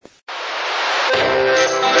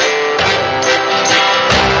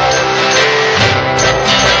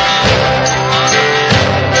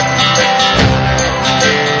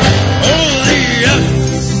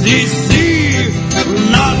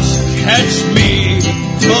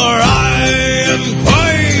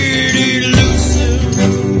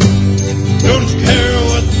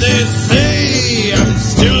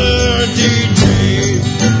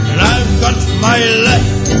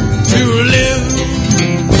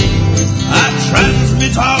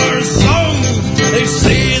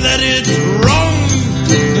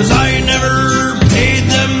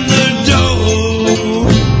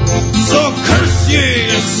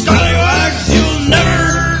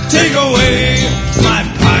my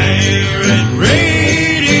pirate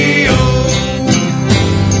radio.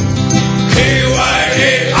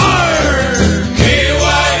 K-Y-A-R,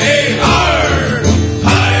 K-Y-A-R,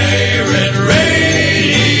 pirate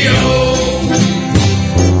radio.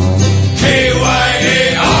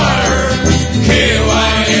 K-Y-A-R,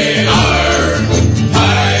 K-Y-A-R,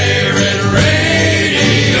 pirate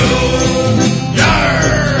radio. Yarr!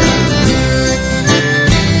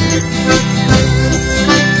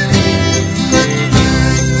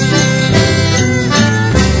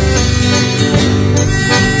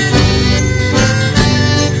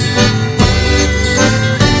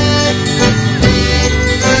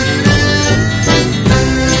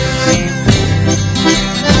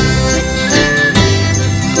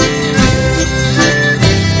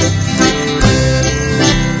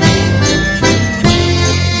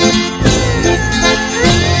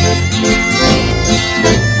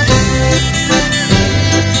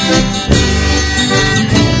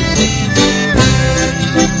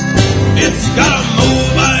 It's got a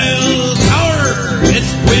mobile tower,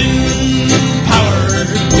 it's wind powered,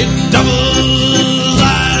 it doubles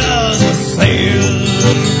as a sail.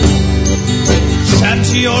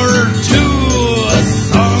 Shanty or two, a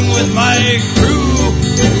song with my crew,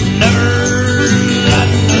 never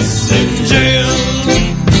land us in jail.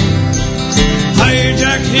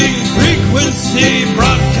 Hijacking frequency,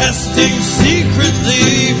 broadcasting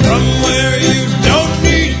secretly from where you don't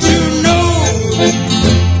need to know.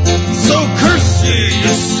 So curse you,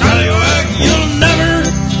 you scallywag, you'll never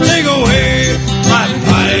take away my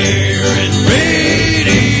pirate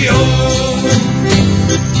radio.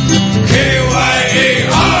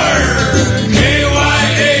 K-Y-A-R,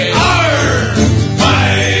 K-Y-A-R,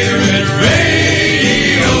 pirate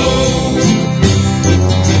radio.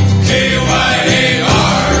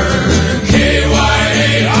 K-Y-A-R,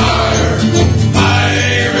 K-Y-A-R,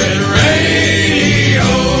 pirate radio.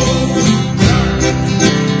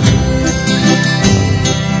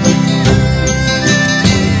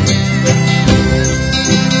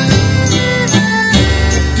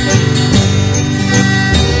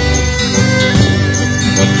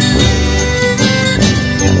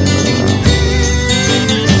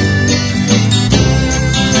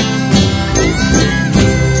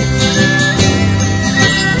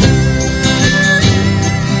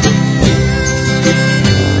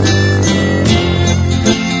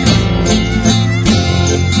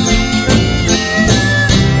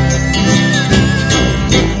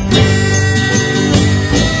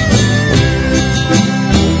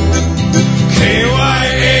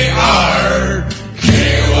 K-Y-A-R,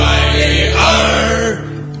 K-Y-A-R,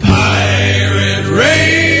 pirate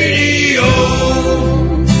radio.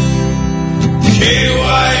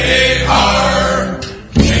 K-Y-A-R,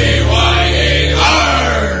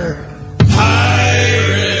 K-Y-A-R,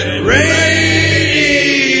 pirate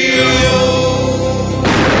radio.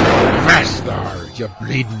 Fast thar, you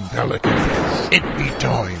bleeding pelicans. It be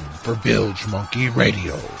time for Bilge Monkey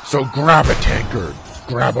Radio. So grab a tankard,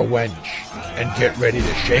 grab a wench, and get ready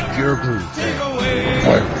to shake your groove.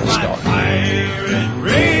 Pirate style. Pirate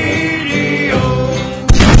radio.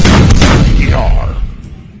 Yar.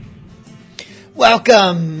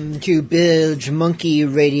 Welcome to Bilge Monkey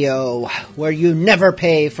Radio, where you never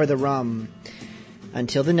pay for the rum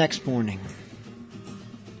until the next morning.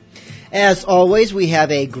 As always, we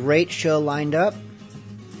have a great show lined up.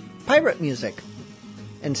 Pirate music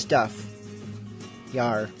and stuff.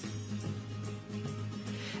 Yar.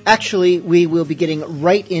 Actually, we will be getting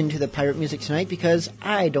right into the pirate music tonight because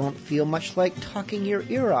I don't feel much like talking your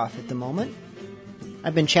ear off at the moment.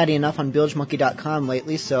 I've been chatty enough on BilgeMonkey.com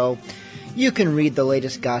lately, so you can read the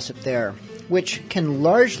latest gossip there, which can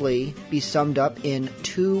largely be summed up in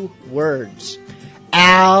 2 words.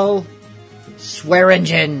 Al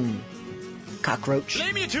Swearingen. Cockroach.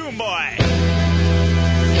 Play me a tune, boy.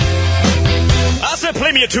 I said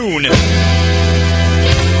play me a tune.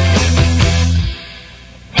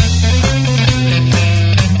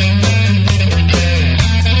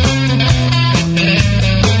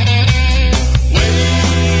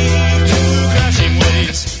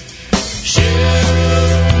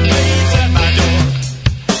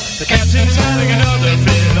 Captain's having another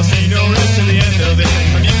fit. I'll see no rest till the end of it.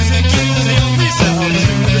 My music is the only sound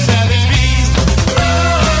to the savage beast.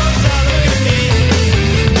 Whoa, sound like a me.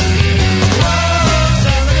 Whoa,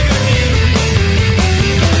 sound like a me.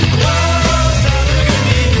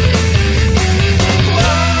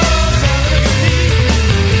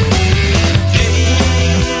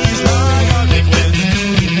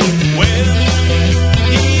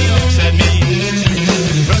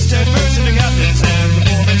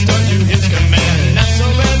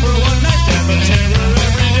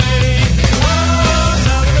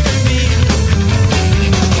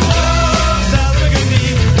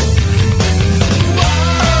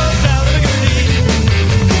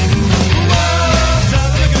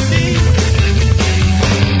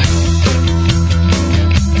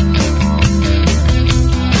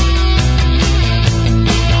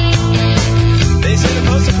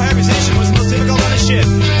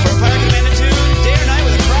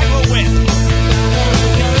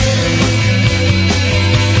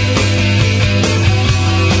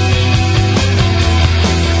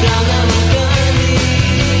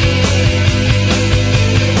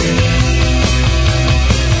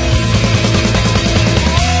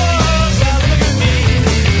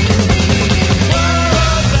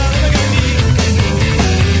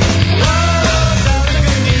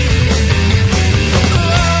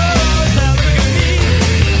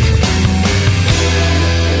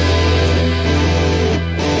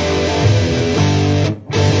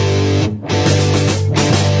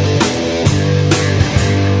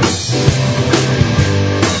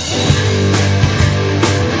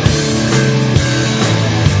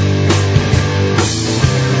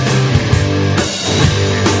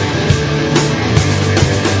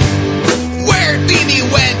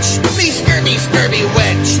 scurvy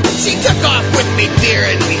wench. She took off with me beer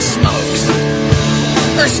and me smokes.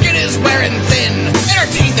 Her skin is wearing thin, and her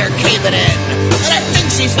teeth are caving in. And I think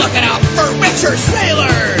she's looking out for richer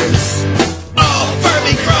sailors. All for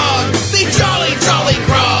me grog, me jolly, jolly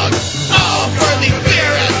grog. All for me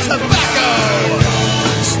beer and tobacco.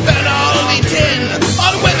 Spend all me tin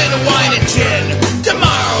on women, wine, and gin.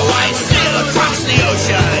 Tomorrow I sail across the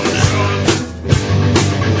ocean.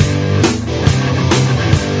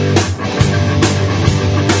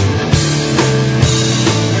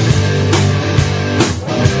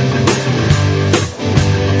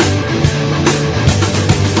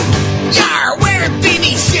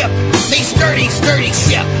 Sturdy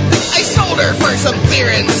ship. I sold her for some beer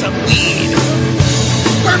and some weed.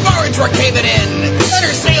 Her boards were caving in, and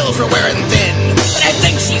her sails were wearing thin. And I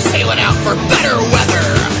think she's sailing out for better weather.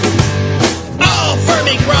 All for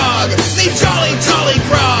me grog, me jolly, jolly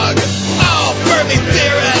grog. All for me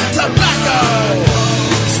beer and tobacco.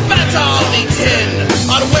 Spent all me tin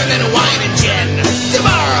on women, wine, and gin.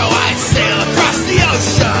 Tomorrow I sail across the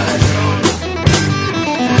ocean.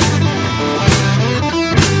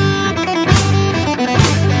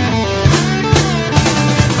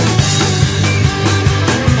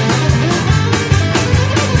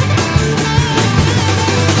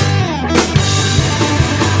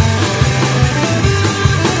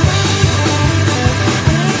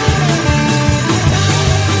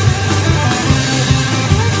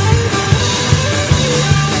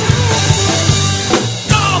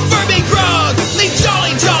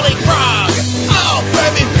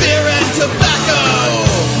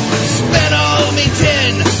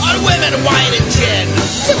 Wine and gin.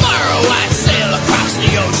 Tomorrow I sail across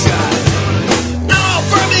the ocean. All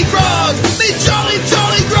for me grog, me jolly,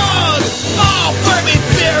 jolly grog. All for me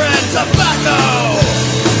beer and tobacco.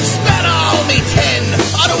 Spend all me tin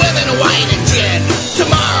on women, wine and gin.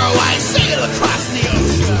 Tomorrow I sail across the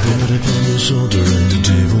ocean. Blood upon your shoulder and the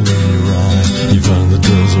devil in your eye. You find the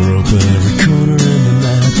doors are open every corner in the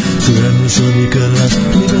night. So endless and you could last,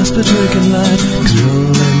 and you best be drinking light, 'cause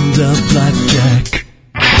you'll end up blackjack.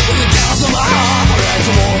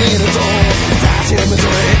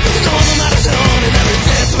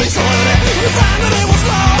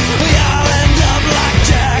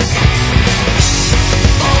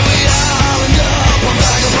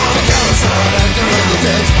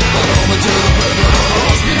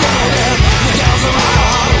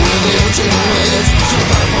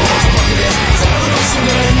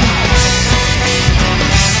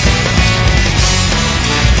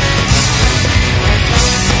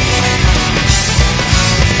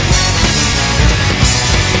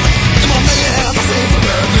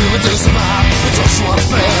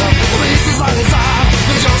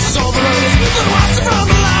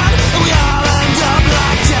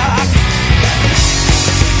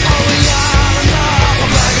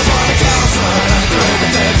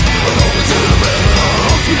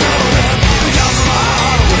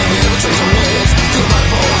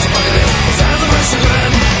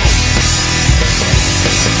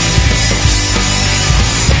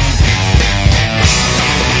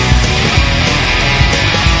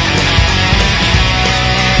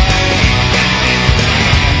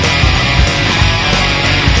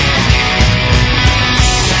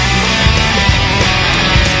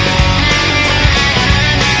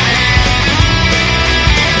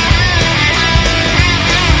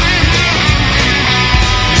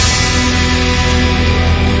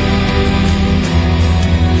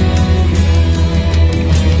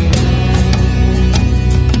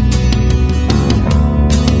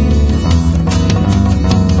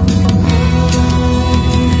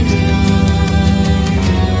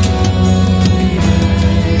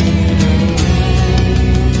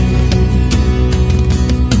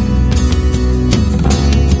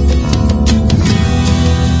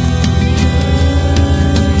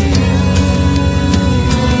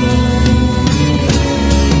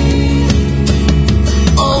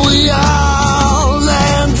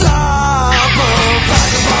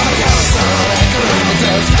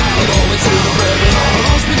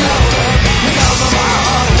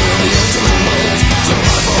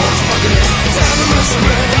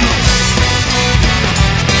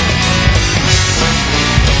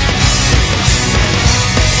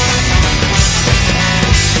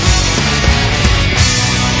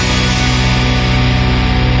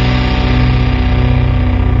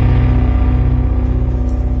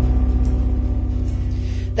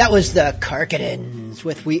 That was the Karkadens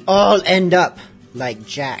with We All End Up Like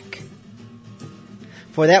Jack.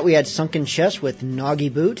 For that we had Sunken Chest with Noggy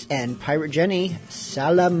Boot and Pirate Jenny,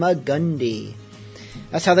 Salamagundi.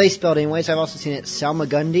 That's how they spelled it anyways. I've also seen it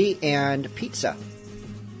Salmagundi and Pizza.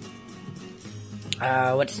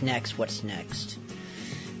 What's next?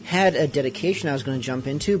 Had a dedication I was going to jump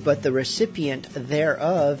into, but the recipient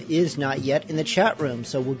thereof is not yet in the chat room,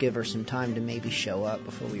 so we'll give her some time to maybe show up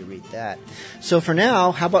before we read that. So for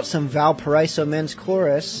now, how about some Valparaiso Men's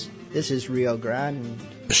Chorus? This is Rio Grande.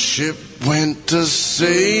 A ship went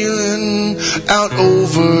a-sailing out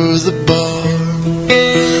over the bar,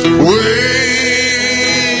 waiting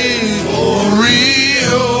for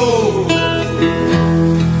Rio.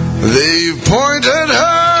 They pointed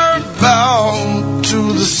her bow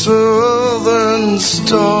to the Southern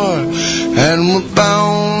Star, and we're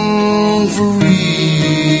bound for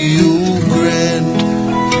Rio Grande.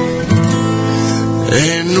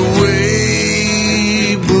 And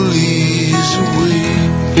away, Belize, away.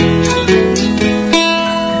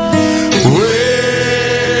 Way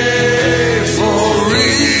for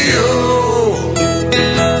Rio.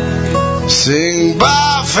 Sing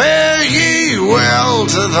by fare ye well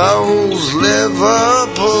to those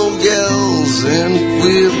Liverpool gals, and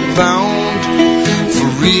we're bound for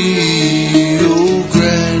Rio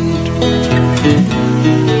Grande.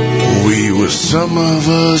 We were some of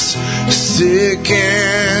us sick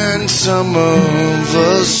and some of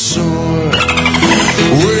us sore.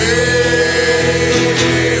 Way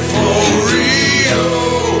for Rio.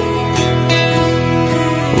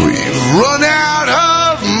 We've run out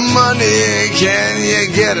of money, can you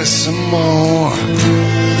get us some more?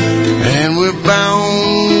 And we're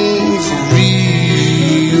bound for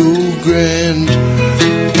Rio Grande.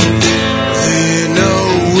 Then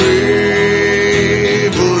away,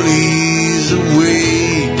 Belize,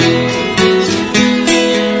 away.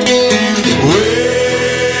 Way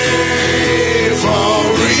for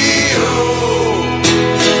Rio.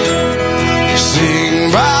 Sing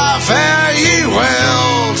by fare ye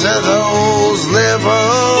well to those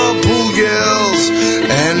Liverpool girls,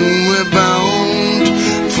 and we're bound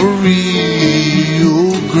for Rio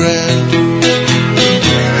Grande.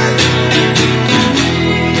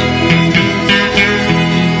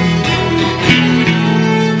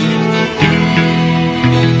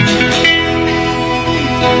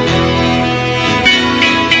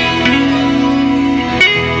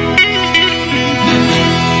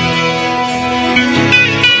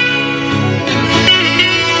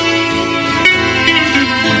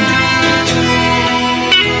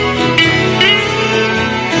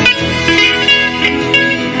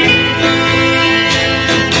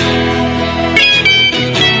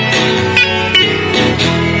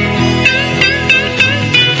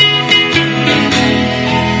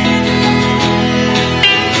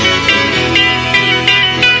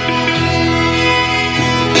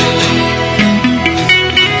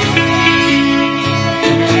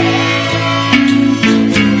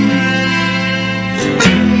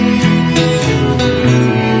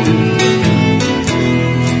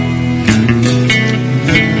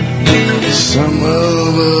 Some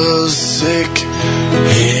of us sick,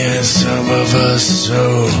 and some of us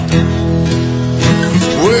so.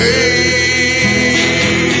 Way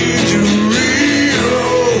to Rio.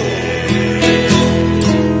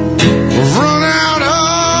 Run out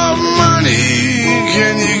of money,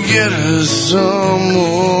 can you get us some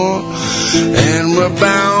more? And we're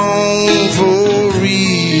bound for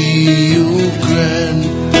Rio Grande.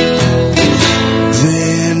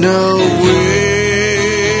 Then away,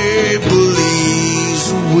 Belize,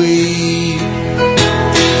 away.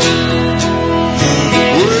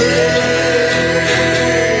 Way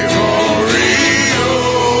for Rio.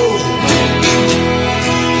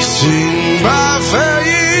 Sing by fare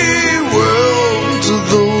ye well to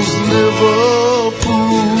those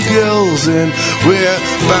Liverpool girls, and we're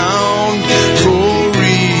bound for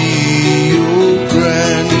Rio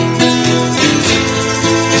Grande.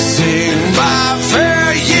 Sing by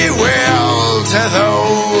fare ye well to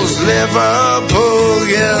those Liverpool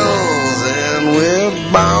girls, and we're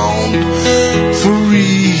bound for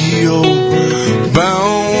Rio,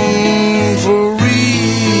 bound for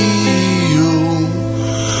Rio,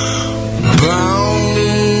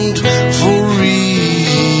 bound for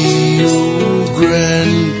Rio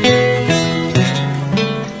Grande.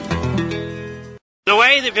 The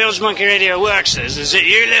way that Bilge Monkey Radio works is that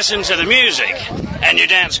you listen to the music and you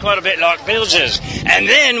dance quite a bit like Bilges. And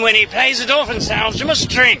then when he plays the dolphin sounds, you must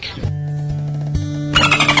drink.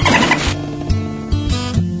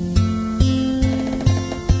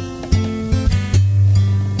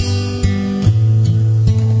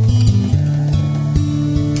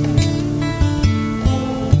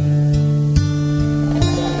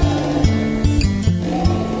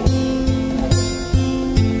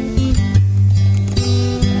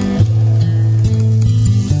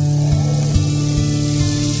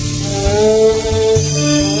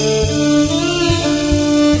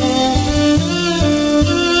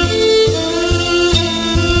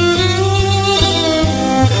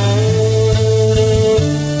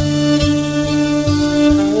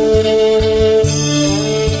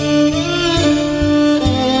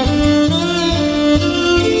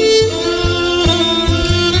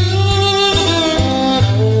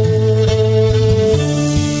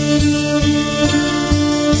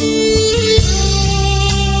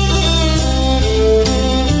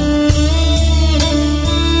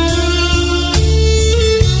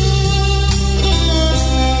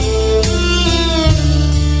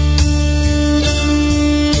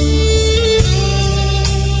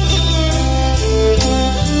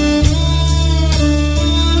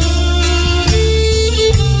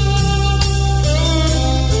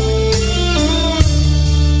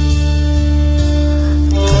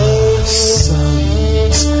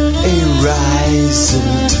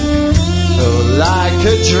 felt like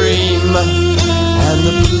a dream. And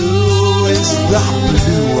the blue is the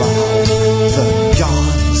blue of the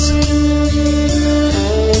gods.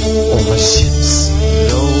 All my ships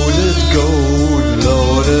loaded gold,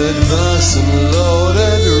 loaded verse and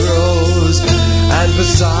loaded rose, and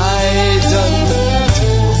Poseidon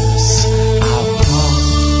does our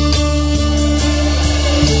part.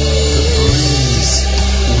 The breeze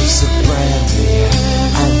was the brandy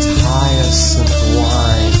and hyacinth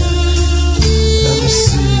wine, and the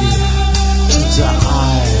sea took our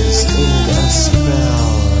eyes in a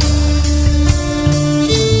spell.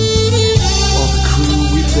 All the crew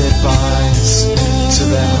with their vines to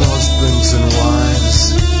their husbands and wives,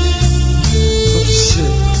 but the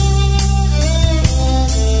ship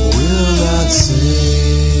will not sail.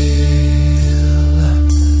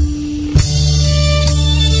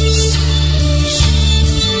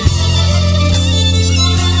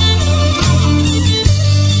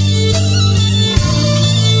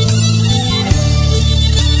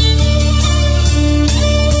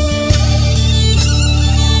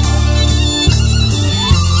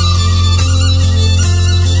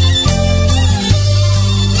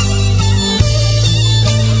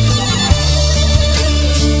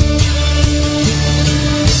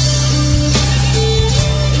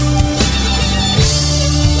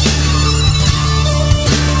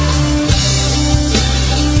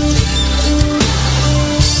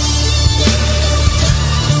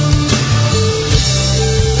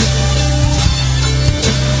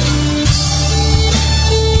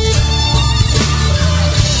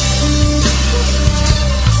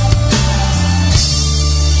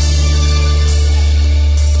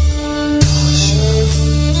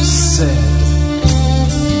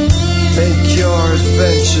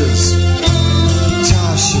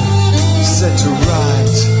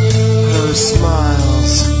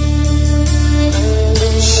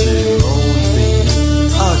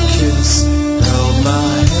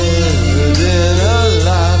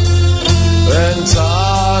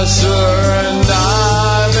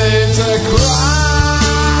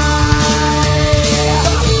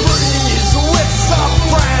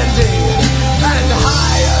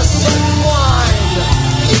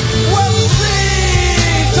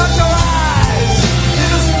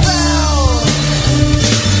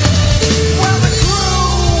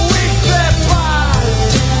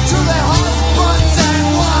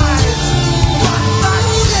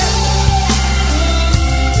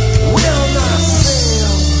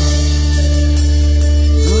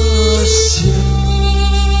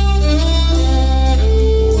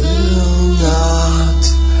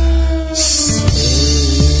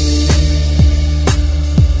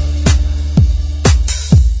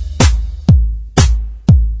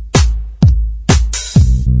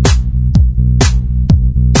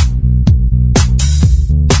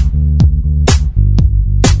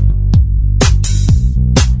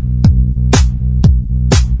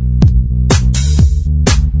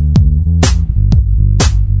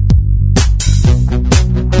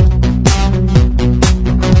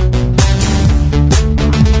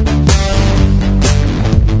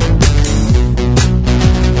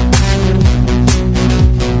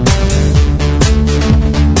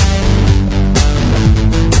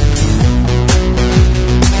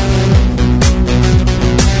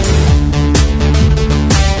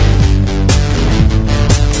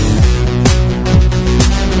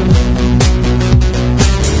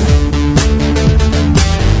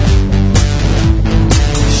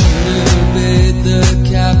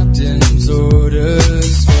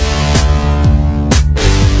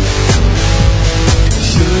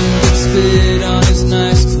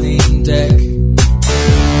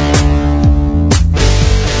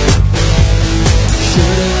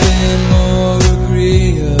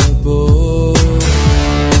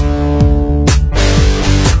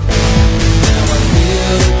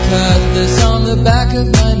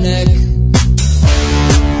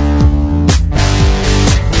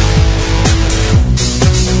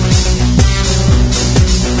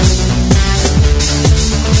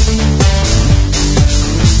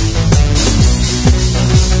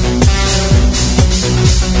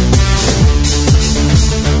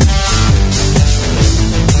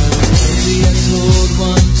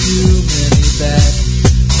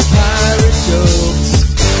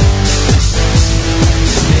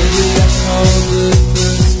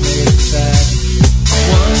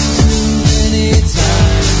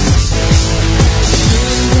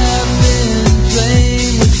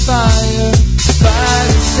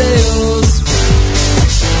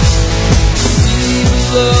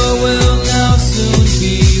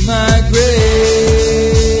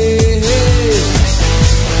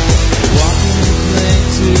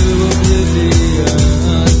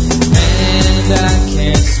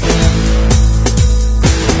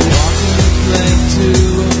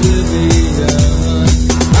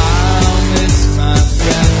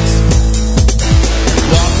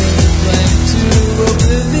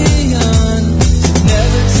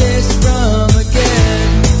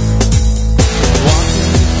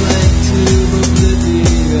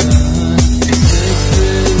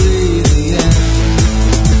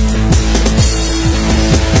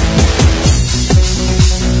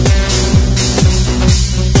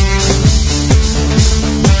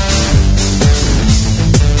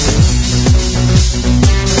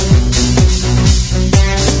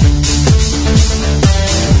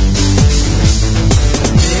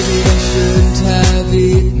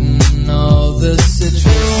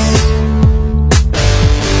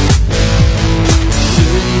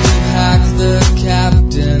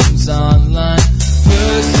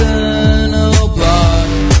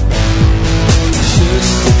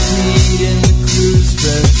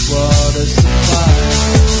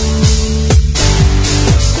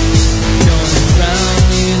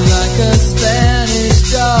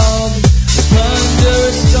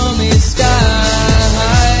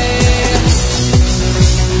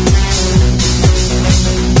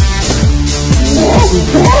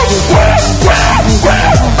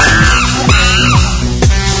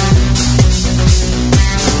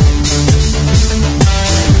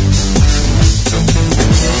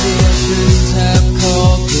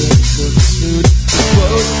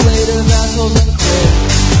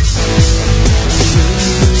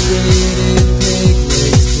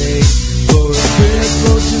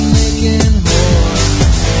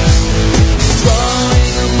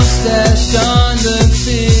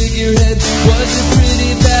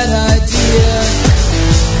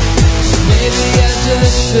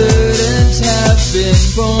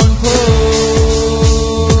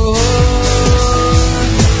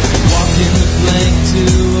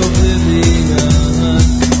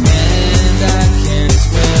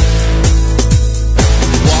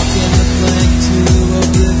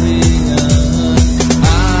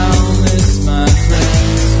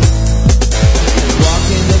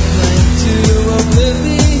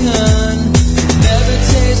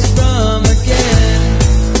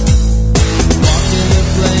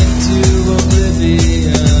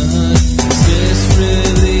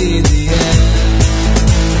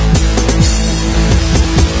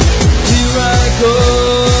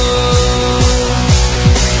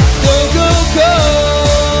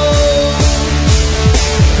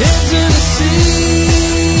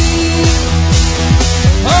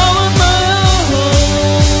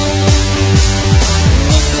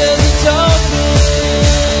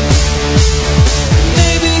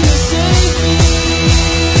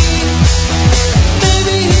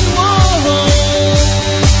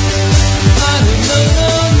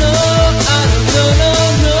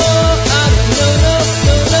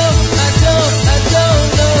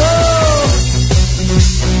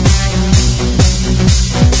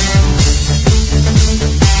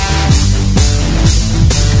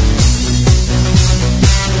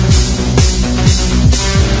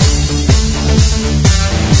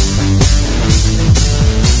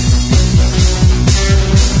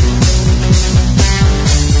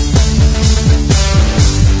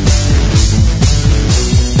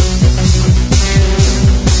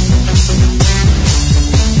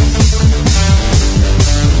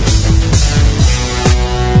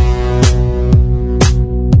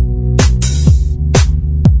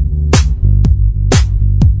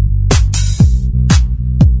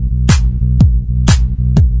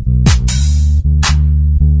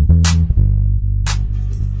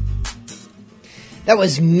 That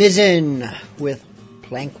was Mizzen with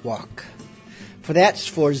Plank Walk. For that's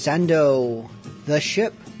for Zando, The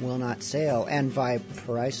Ship Will Not Sail, and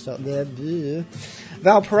Valparaiso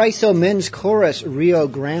Men's Chorus, Rio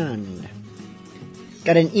Grande.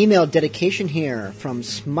 Got an email dedication here from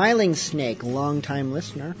Smiling Snake, longtime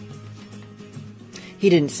listener. He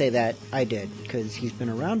didn't say that, I did, because he's been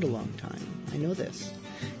around a long time. I know this.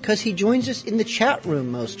 Because he joins us in the chat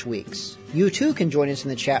room most weeks. You too can join us in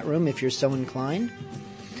the chat room if you're so inclined.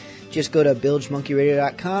 Just go to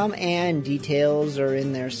bilgemonkeyradio.com and details are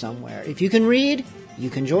in there somewhere. If you can read, you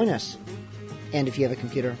can join us. And if you have a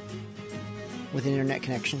computer with an internet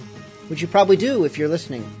connection, which you probably do if you're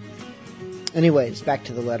listening. Anyways, back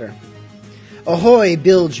to the letter. Ahoy,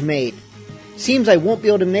 Bilge mate. Seems I won't be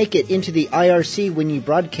able to make it into the IRC when you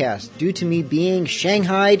broadcast due to me being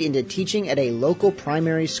shanghaied into teaching at a local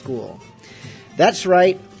primary school. That's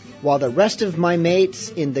right, while the rest of my mates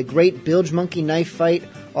in the great Bilge Monkey knife fight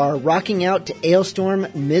are rocking out to Ailstorm,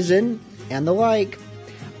 Mizzen, and the like,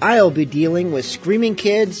 I'll be dealing with screaming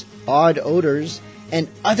kids, odd odors, and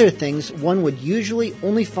other things one would usually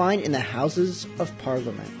only find in the Houses of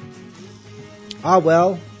Parliament. Ah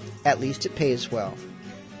well, at least it pays well.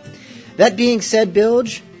 That being said,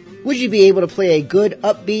 Bilge, would you be able to play a good,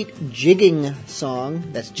 upbeat, jigging song?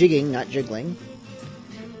 That's jigging, not jiggling.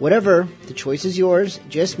 Whatever, the choice is yours.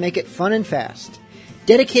 Just make it fun and fast.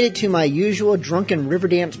 Dedicated to my usual drunken river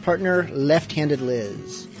dance partner, Left-Handed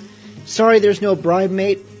Liz. Sorry there's no bribe,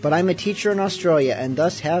 mate, but I'm a teacher in Australia and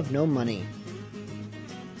thus have no money.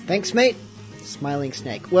 Thanks, mate. Smiling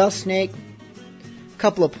Snake. Well, Snake,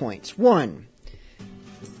 couple of points. One,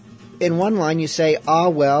 in one line you say, ah,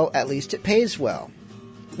 well, at least it pays well.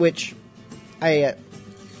 Which, I have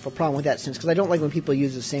a problem with that sense, because I don't like when people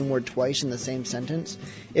use the same word twice in the same sentence.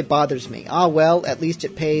 It bothers me. Ah, well, at least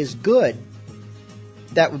it pays good.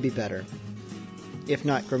 That would be better. If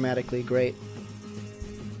not grammatically great.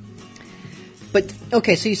 But,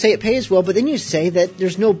 okay, so you say it pays well, but then you say that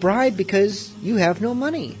there's no bribe because you have no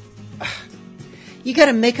money. You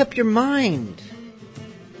gotta make up your mind.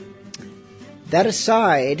 That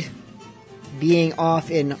aside, being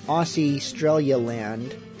off in Aussie Australia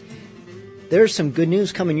land, there's some good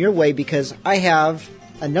news coming your way because I have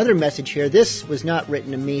another message here. This was not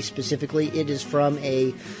written to me specifically. It is from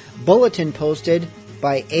a bulletin posted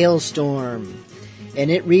by Ailstorm.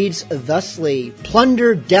 And it reads thusly: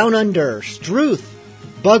 Plunder down under, Struth,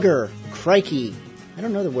 bugger, crikey. I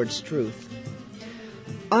don't know the word Struth.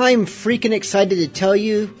 I'm freaking excited to tell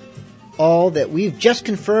you all that we've just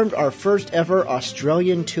confirmed our first ever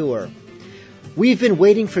Australian tour. We've been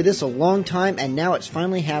waiting for this a long time, and now it's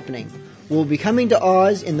finally happening. We'll be coming to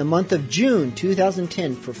Oz in the month of June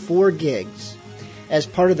 2010 for 4 gigs as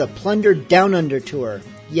part of the Plunder Down Under tour.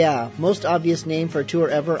 Yeah, most obvious name for a tour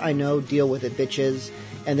ever, I know, deal with it, bitches.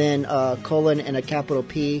 And then a colon and a capital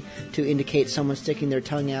P to indicate someone sticking their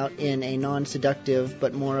tongue out in a non-seductive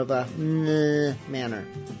but more of a manner.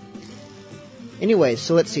 Anyway,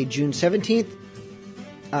 so let's see, June 17th,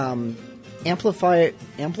 Amplifier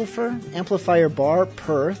Bar,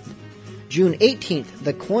 Perth. June 18th,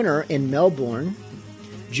 The Corner in Melbourne.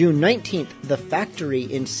 June 19th, The Factory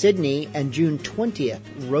in Sydney. And June 20th,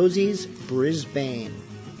 Rosie's, Brisbane.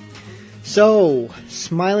 So,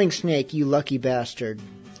 Smiling Snake, you lucky bastard.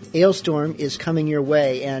 Ailstorm is coming your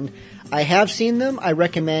way, and I have seen them. I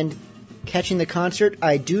recommend catching the concert.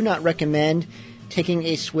 I do not recommend taking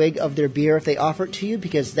a swig of their beer if they offer it to you,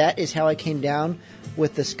 because that is how I came down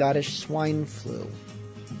with the Scottish swine flu.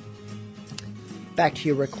 Back to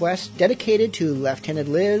your request, dedicated to Left-Handed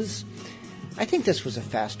Liz. I think this was a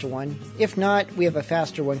faster one. If not, we have a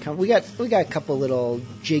faster one coming. We got a couple little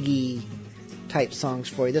jiggy type songs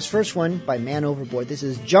for you. This first one by Man Overboard. This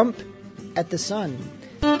is Jump at the Sun.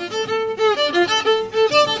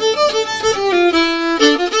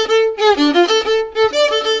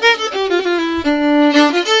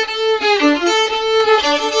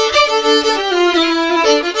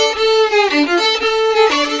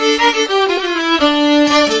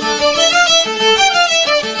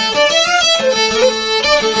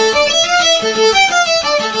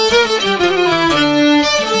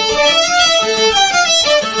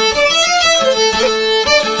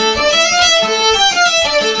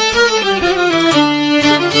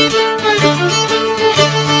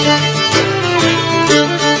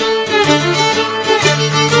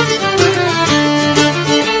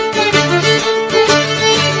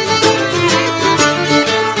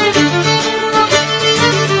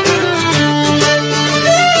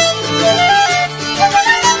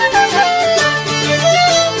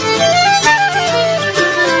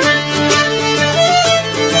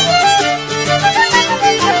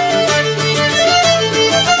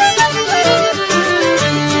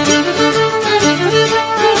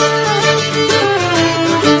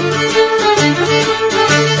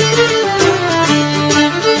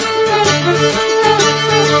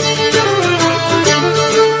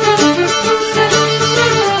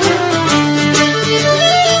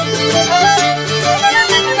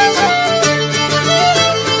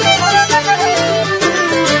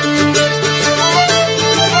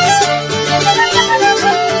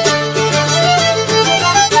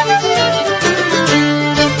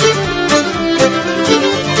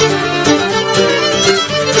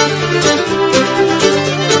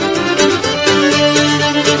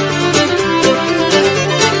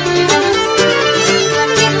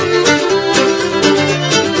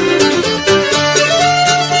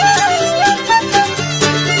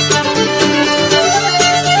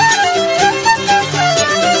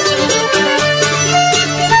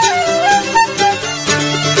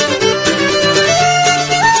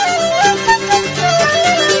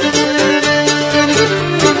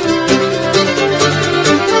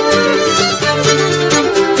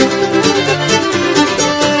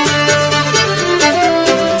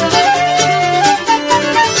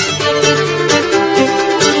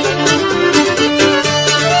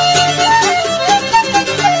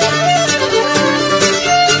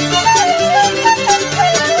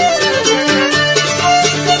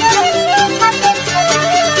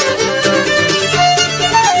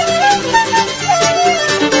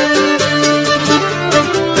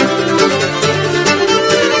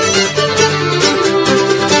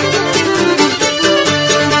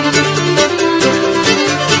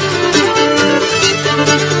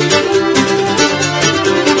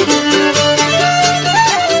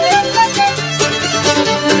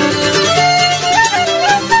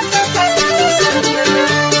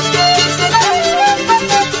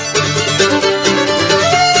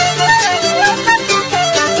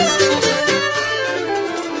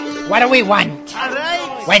 we want?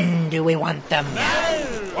 When do we want them?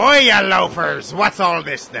 Oi, you loafers, what's all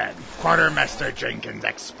this then? Quartermaster Jenkins,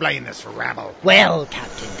 explain this rabble. Well,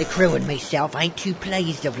 Captain, the crew and myself ain't too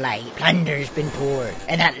pleased of late. Plunder's been poured,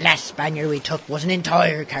 and that last Spaniard we took was an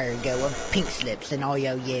entire cargo of pink slips and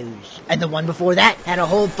IOUs. And the one before that had a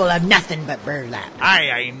hold full of nothing but burlap.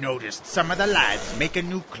 I noticed some of the lads making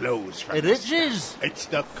new clothes from is. It's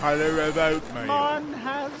the colour of oatmeal. One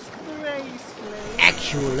has bracelet.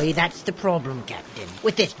 Actually, that's the problem, Captain.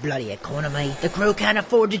 With this bloody economy, the crew can't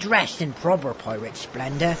afford to dress in proper pirate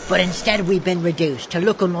splendor, but instead we've been reduced to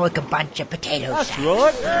looking like a bunch of potato sacks.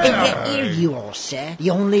 right. And yet here you are, sir. The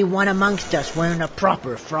only one amongst us wearing a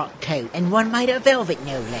proper frock coat, and one made of velvet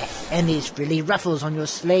no less. And these frilly ruffles on your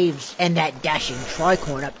sleeves, and that dashing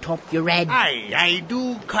tricorn up top your head. I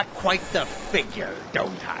do cut quite the figure,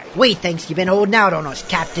 don't I? We thinks you've been holding out on us,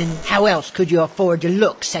 Captain. How else could you afford to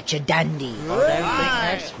look such a dandy?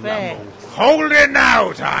 That's fair. Holding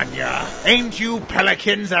out on ya. Ain't you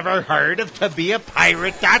pelicans ever heard of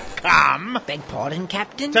tobeapirate.com? Beg pardon,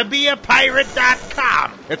 Captain?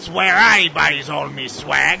 Tobeapirate.com. It's where I buys all me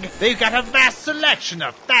swag. They've got a vast selection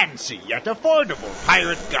of fancy yet affordable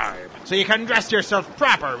pirate garb, so you can dress yourself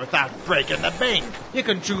proper without breaking the bank. You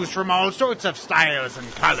can choose from all sorts of styles and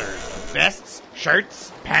colors. Vests,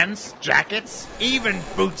 shirts, pants, jackets, even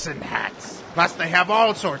boots and hats. Plus, they have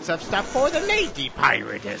all sorts of stuff for the lady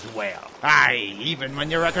pirate as well. Aye, even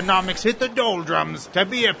when your economics hit the doldrums,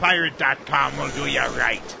 tobeapirate.com will do you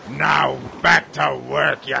right. Now, back to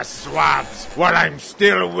work, you swabs, while I'm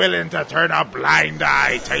still willing to turn a blind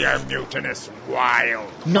eye to your mutinous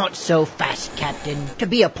wild. Not so fast, Captain.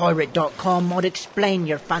 Tobeapirate.com might explain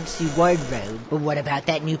your fancy wardrobe, but what about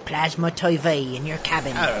that new plasma TV in your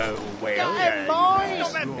cabin? Oh, well,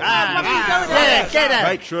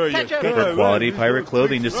 Make sure you For quality pirate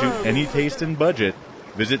clothing to suit any taste and budget,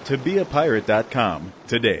 visit tobeapirate.com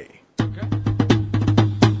today.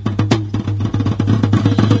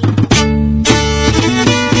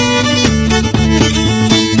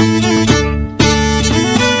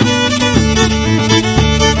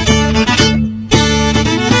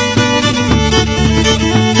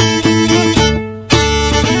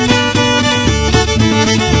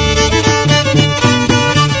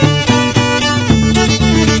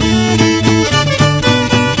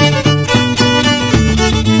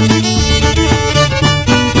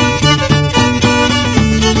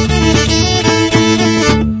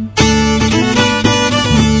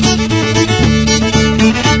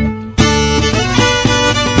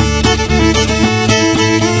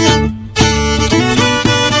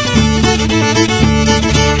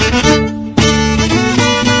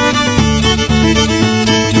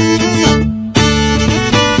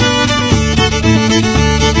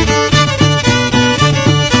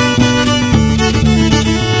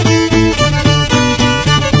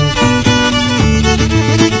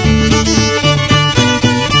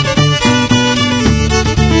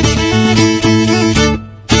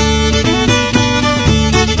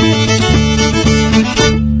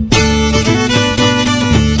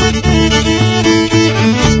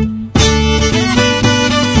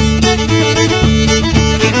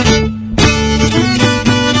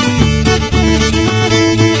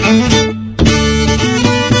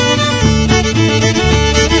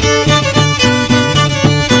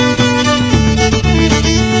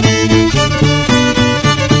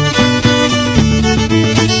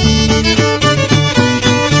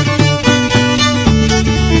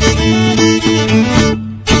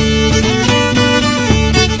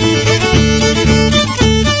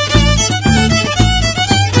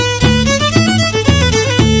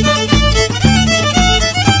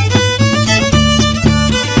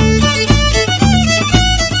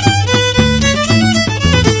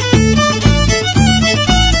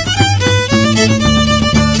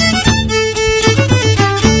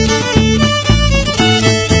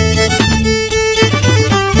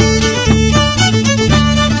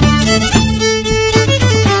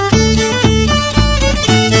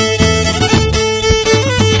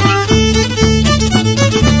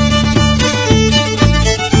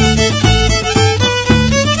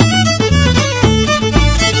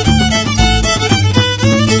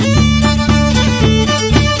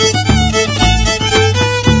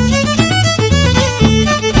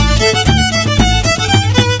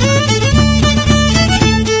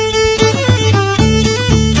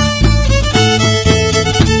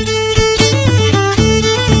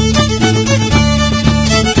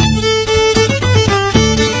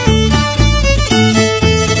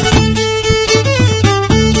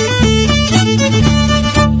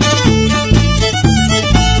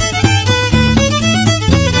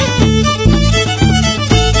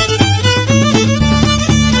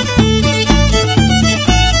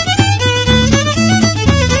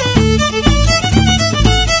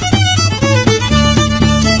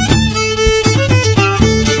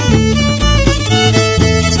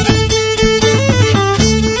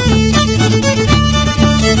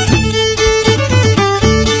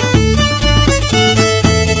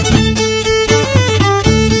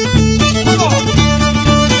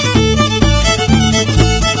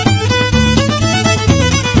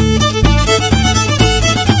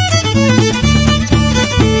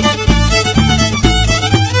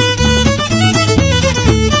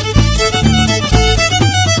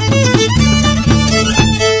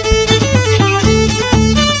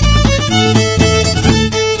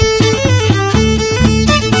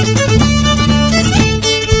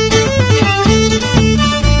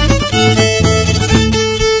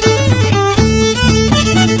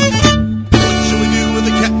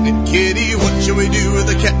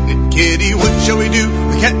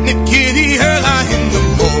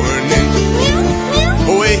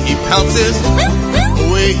 pounces,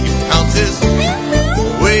 away he pounces,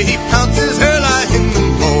 away he pounces, early in the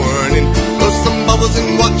morning. Blow some bubbles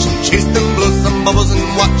and watch him chase them, blow some bubbles and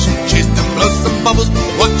watch him chase them, blow some bubbles,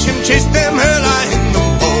 watch him chase them, early in the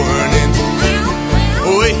morning.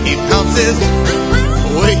 Away he pounces,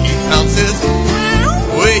 away he pounces,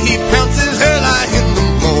 away he pounces, early in the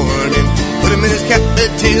morning. Put him in his cap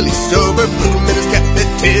till he's sober, put him in his cap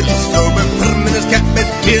till he's sober, put him in his cap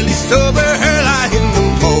till he's sober, early in the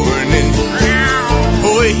morning.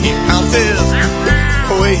 Away he pounces,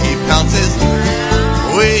 away he pounces,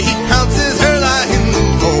 away he pounces, early in the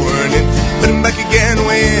morning. Put him back again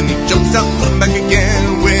when he jumps out, put him back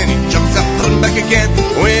again when he jumps out, put him back again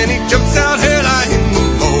when he jumps out, early in the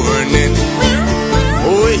morning.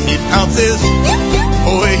 Away he pounces,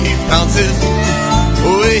 away he pounces,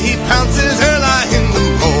 away he pounces, early in the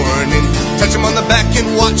morning. Touch him on the back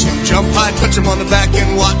and watch him jump high, touch him on the back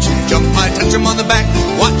and watch him jump high, touch him on the back,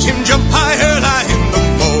 watch him jump high, early in the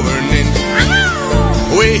morning.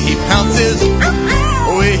 Away he pounces,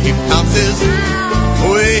 away he pounces,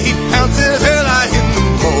 away he pounces, early in the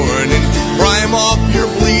morning. Pry him off your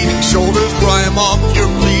bleeding shoulders, pry him off your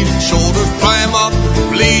bleeding shoulders, pry him off your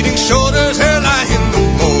bleeding shoulders, early in the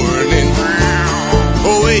morning.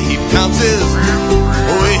 Away he pounces,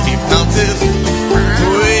 away he pounces,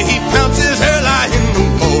 away he pounces, early in the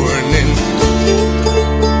morning.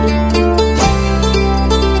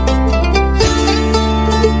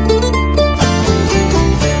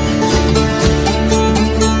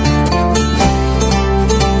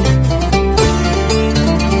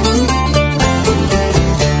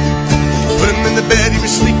 Put him in the bed, he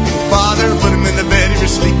was sleeping, father. Put him in the bed, he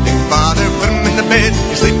was sleeping, father. Put him in the bed,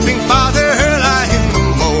 he's sleeping, father, early in the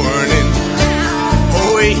morning.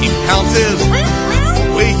 Away he pounces,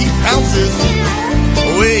 away he pounces,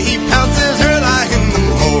 away he pounces, early in the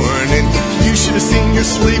morning. You should have seen your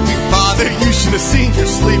sleeping father, you should have seen your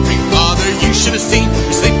sleeping father, you should have seen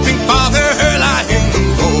your sleeping father, early in the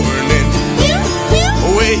morning.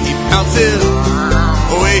 Away he pounces,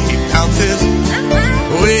 away he pounces,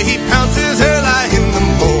 away he pounces, early in the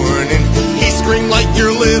morning. He screamed like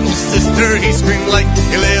your little sister, he screamed like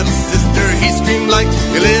your little sister, he screamed like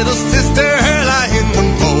your little sister, early in the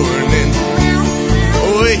morning.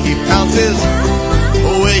 Away he pounces,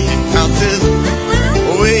 away he pounces,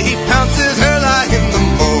 away he pounces, early in the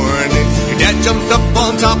morning. Your dad jumped up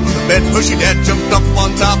on top of the bedpost, your dad jumped up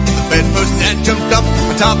on top of the bedpost, dad jumped up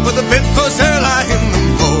on top of the bedpost, early in the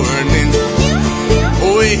morning.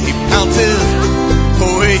 Away he pounces,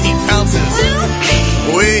 away he pounces,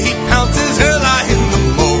 away he pounces, early in the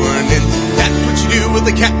morning. That's what you do with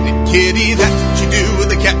the catnip kitty, that's what you do with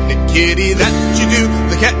the catnip kitty, that's what you do with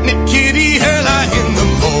the catnip kitty, early in the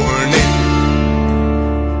morning.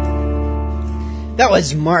 That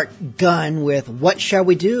was Mark Gunn with What Shall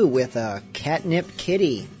We Do with a Catnip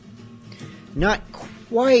Kitty. Not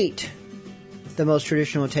quite the most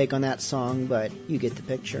traditional take on that song, but you get the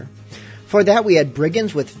picture. For that, we had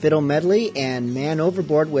Brigands with Fiddle Medley and Man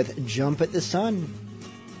Overboard with Jump at the Sun.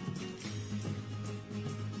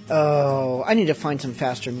 Oh, I need to find some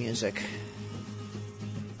faster music.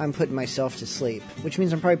 I'm putting myself to sleep, which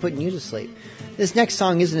means I'm probably putting you to sleep. This next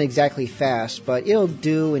song isn't exactly fast, but it'll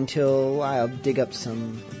do until I'll dig up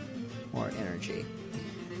some more energy.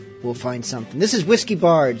 We'll find something. This is Whiskey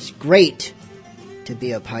Bards, Great to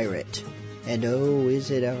Be a Pirate. And oh, is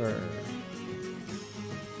it ever.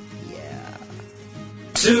 Yeah.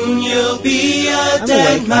 Soon you'll be a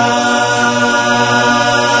dead man.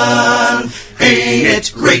 Ain't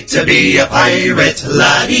it great to be a pirate,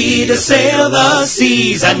 laddie, to sail the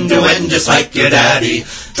seas and to end just like your daddy?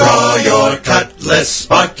 Draw your cutlass,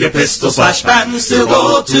 spark your pistol, slash bands, still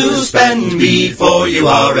gold to spend before you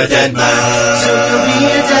are a dead man. Soon you'll be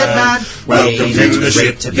a dead man. Welcome to the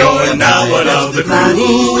ship, you're now one of the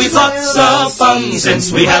crew. We've lots of fun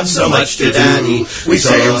since we have so much to do. We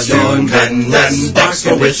sail storm and decks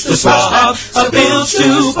for which to swab, a bilge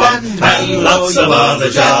to spend, and lots of other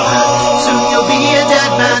jobs. Soon you'll be a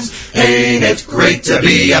dead man. Ain't it great to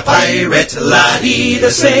be a pirate, laddie, to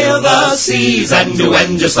sail the seas and to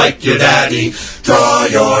end just like your daddy? Draw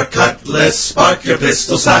your cutlass, spark your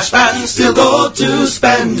pistol, slash band, still gold to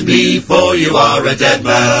spend before you are a dead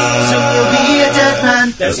man. Soon you'll be a dead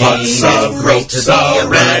man. There's lots of ropes all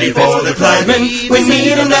ready for the climbing. We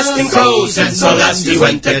need a nesting crow since our last he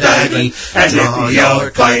went a diving. And if you're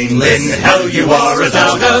kindling, hell you are a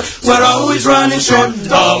downer. We're always running short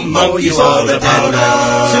of monkeys all the powder.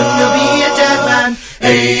 Soon you'll be a dead man.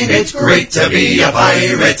 Ain't it great to be a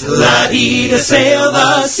pirate, laddie, to sail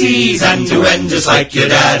the seas and to end just like your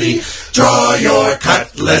daddy? Draw your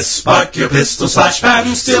cutlass, spark your pistol, slash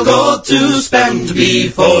bam, still gold to spend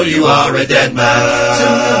before you are a dead man.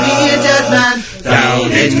 Soon you'll be a dead man.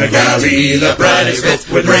 Down in the galley, the bread is cooked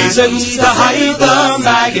with raisins to hide the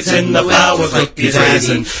maggots in the flour's licky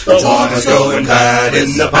raisin. The water's going bad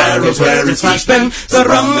in the barrels where it's smashed been. The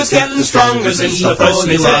rum is getting stronger since the first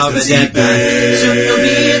you of a dead man. Soon you'll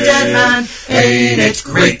be a dead man. Ain't it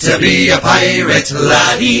great to be a pirate,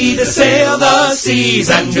 laddie, to sail the seas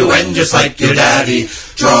and to end just like your daddy?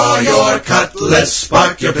 Draw your cutlass,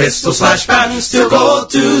 spark your pistol, slash bam, still gold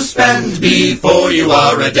to spend before you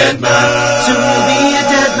are a dead man. Soon you'll be a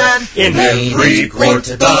dead man. In every port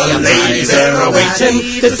the ladies are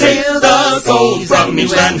awaiting to sail the gold from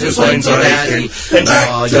each land whose loins are aching. And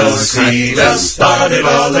back to sea to start it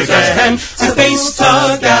all again, to face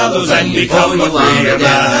the gallows and become a freer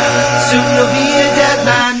man. Soon you'll be a dead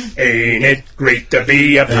man. Ain't it great to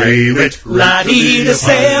be a pirate, laddie, to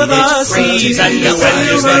sail the seas and to end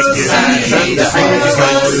just like your daddy? And to hang just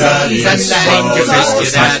like your daddy, and to hang just like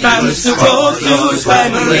your daddy. To go through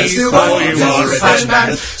spendless before you are a dead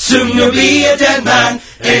man. Soon you'll be a dead man.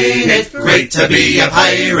 Ain't it great to be a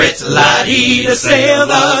pirate, laddie, to sail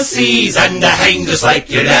the seas and to hang just like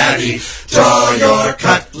your daddy? Draw your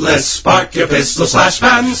cutlass, spark your pistol, slash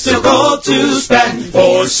bam, still gold to spend,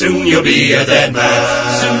 for soon you'll be a dead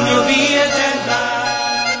man. Soon you'll be a dead man.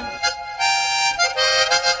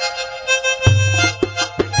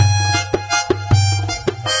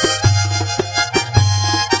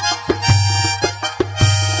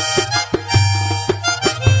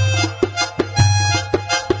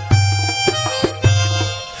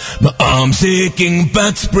 My arms aching,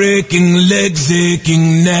 back's breaking, legs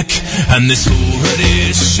aching, neck. And this whole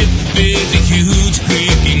ruddy ship is a huge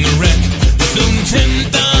creaking wreck. Some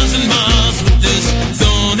 10,000 miles with this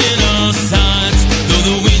thorn in our sides. Though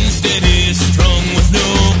the wind steady strong with no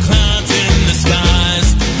clouds in the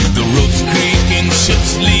skies. The ropes creaking,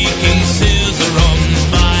 ships leaking, sails are on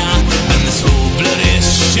fire. And this whole bloody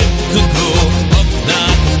ship could go up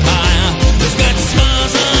that higher. We've got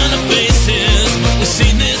smiles on our faces, we've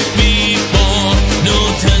seen this before. No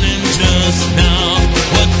telling just now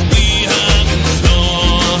what we have in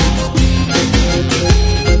store.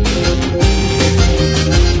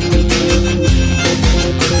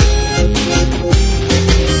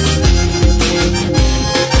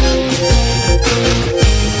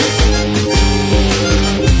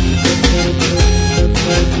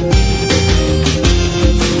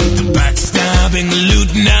 The backstabbing,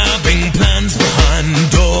 loot nabbing, plans behind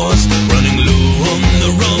doors. Running low on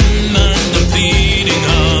the rum and depleting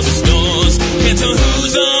our stores. Can't tell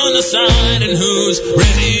who's on the side and who's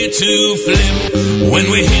ready to flip. When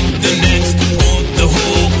we hit the next port, the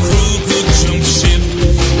whole crew could jump ship.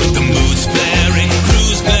 With the moods flaring,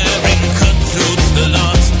 crews glaring, cutthroats the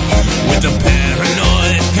lot. With the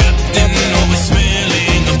paranoid captain always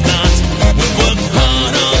smelling a plot. We've worked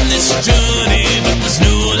hard on this journey, but there's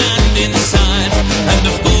no land in sight. And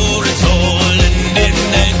before it's all ended,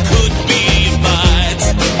 there could be a fight.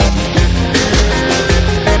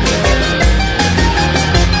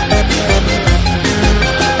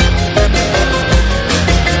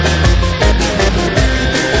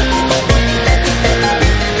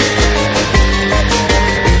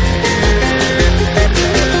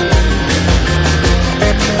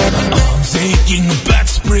 Arms aching,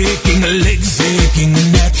 backs breaking, legs aching,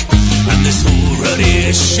 neck. And this whole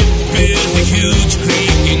ruddy ship is a huge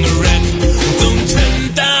creaking wreck. We've done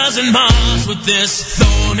 10,000 miles with this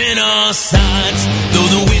thorn in our sides. Though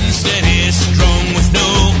the wind steady strong with no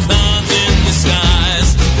clouds in the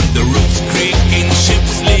skies. The ropes creaking,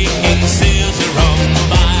 ships leaking, sails are on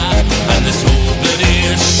fire. And this whole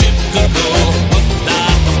bloody ship could go up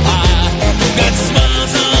that high. We've got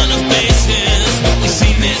smiles on our faces, we've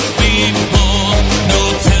seen this before. No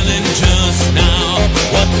telling just now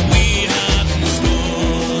what we have in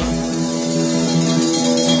store.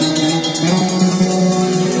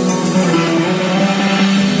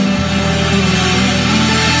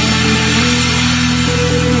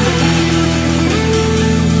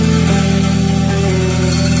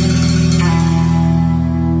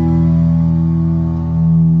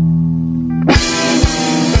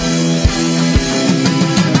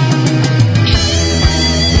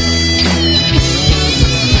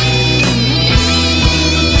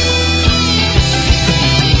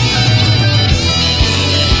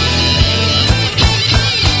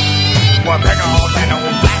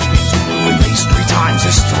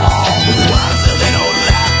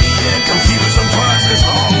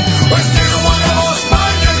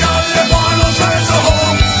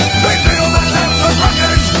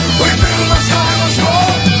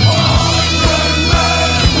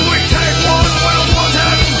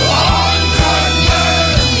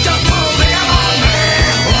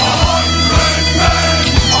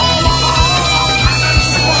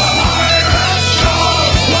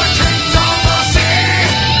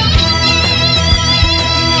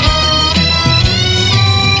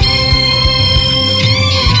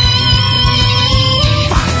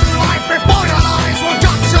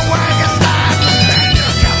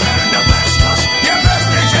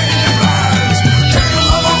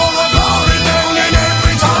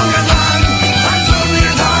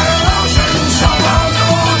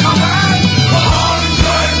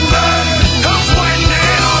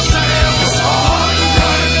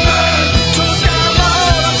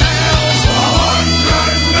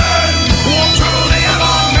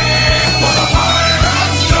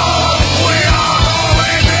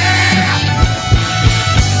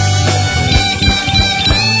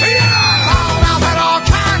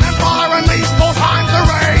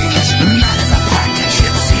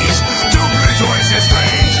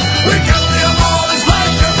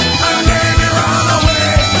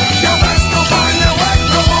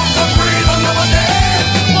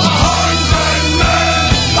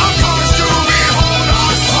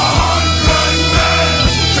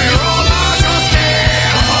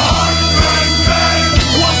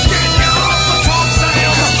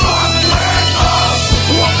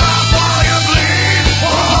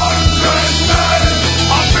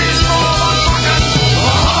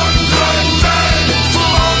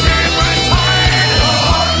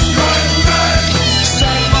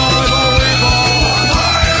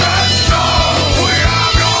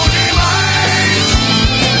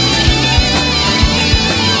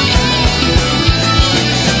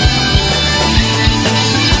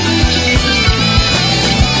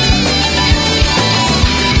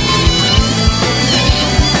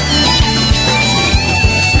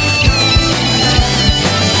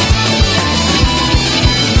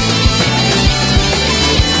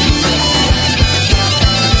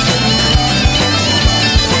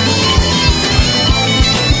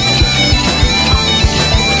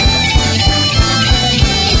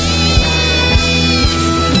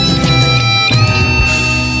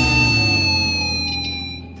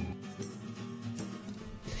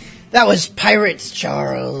 That was Pirates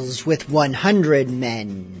Charles with 100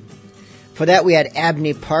 Men. For that we had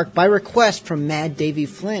Abney Park by request from Mad Davy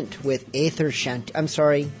Flint with Ether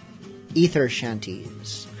Shanties.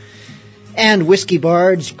 And Whiskey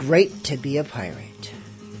Bard's Great to Be a Pirate.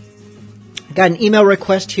 Got an email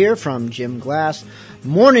request here from Jim Glass.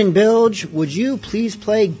 Morning Bilge, would you please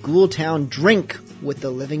play Ghoultown Drink with the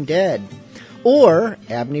Living Dead? Or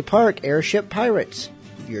Abney Park Airship Pirates?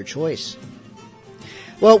 Your choice.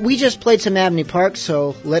 Well, we just played some Abney Park,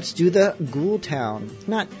 so let's do the Ghoultown.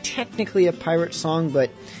 Not technically a pirate song,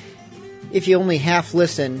 but if you only half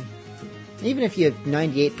listen, even if you have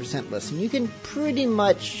 98% listen, you can pretty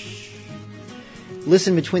much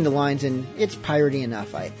listen between the lines, and it's piratey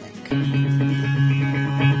enough, I think.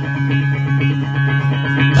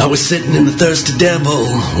 I was sitting in the Thirsty Devil,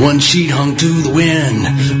 one sheet hung to the wind,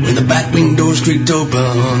 when the back wing doors creaked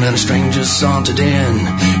open and a stranger sauntered in.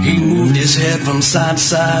 He moved his head from side to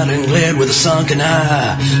side and glared with a sunken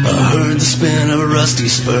eye. I heard the spin of a rusty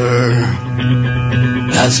spur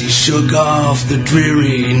as he shook off the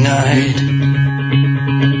dreary night.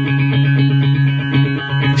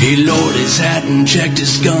 He lowered his hat and checked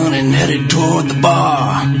his gun and headed toward the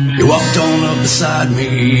bar. He walked on up beside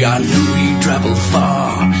me, I knew he'd traveled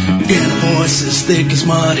far. Again a voice as thick as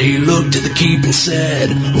mud, he looked at the keep and said,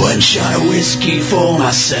 one shot of whiskey for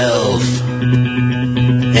myself,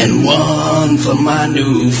 and one for my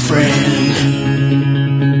new friend.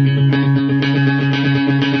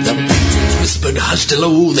 But hushed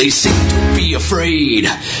low, they seemed to be afraid,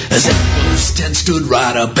 as that ghost had stood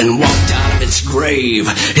right up and walked out of its grave.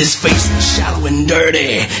 His face was shallow and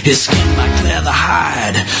dirty, his skin like leather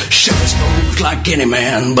hide. Sure spoke like any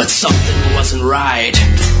man, but something wasn't right.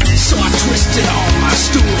 So I twisted on my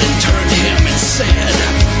stool and turned to him and said,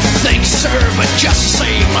 thanks sir, but just the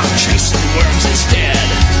same, I'm chasing worms instead.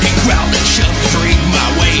 He growled and shoved the drink my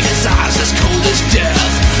way, his eyes as cold as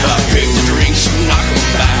death. I picked the drink so knock him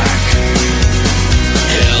back,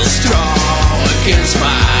 held straw against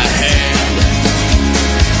my hand.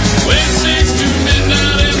 When 6 to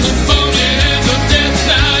midnight and the phone hands of death,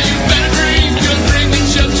 now you better drink your drink and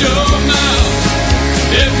shut your mouth.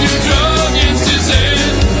 If you draw against his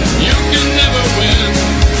head, you can never win.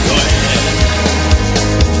 Go ahead,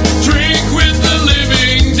 drink with the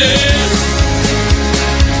living dead.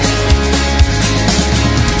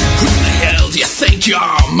 Who the hell do you think you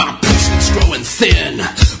are? My patience growing thin,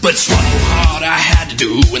 but swallow hard I had to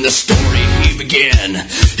do when the story he began.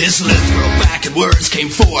 His lips broke back and words came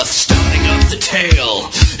forth, starting up the tale.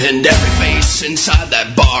 And every face inside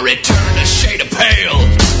that bar, it turned a shade of pale.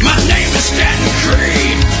 My name is Stanton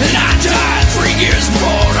Creed, and I died 3 years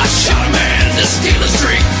before. I shot a man to steal his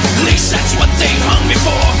drink, at least that's what they hung me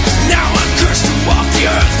for. Now I'm cursed to walk the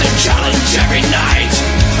earth and challenge every night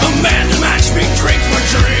a man to match me drink for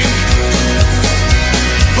drink,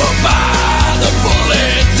 or by the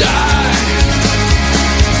bullet die.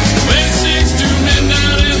 When 6 to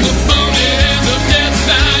midnight and the phone hands of death,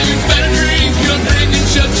 now you better drink your drink and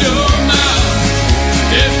shut your mouth.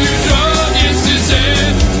 If you draw against his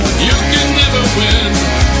head, you can never win.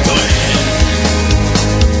 Go ahead,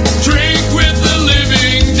 drink with the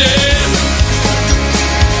living dead.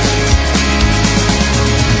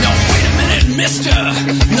 No, wait a minute, mister,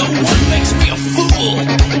 no one makes me a fool.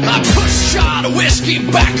 I push a shot of whiskey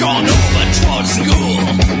back on over towards school.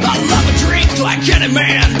 I love a drink like any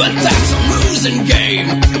man, but that's a losing game.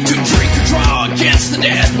 To drink or draw against the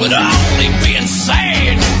dead would only be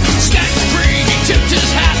insane. Stanton Creed, he tipped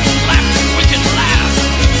his hat and laughed a wicked laugh.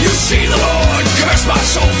 You see, the Lord curse my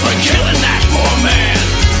soul for killing that poor man.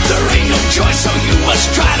 There ain't no choice, so you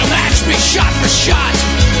must try to match me shot for shot.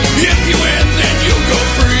 If you win, then you'll go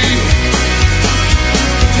free,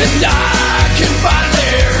 and I can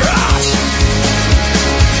finally rot.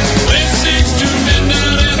 When 6 to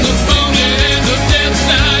midnight and the phone hands of death,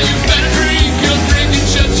 now you better drink your drink and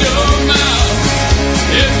shut your mouth.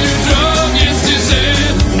 If you draw against his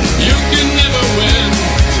head, you can never win.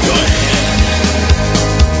 Go ahead,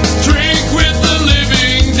 drink with the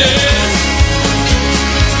living dead.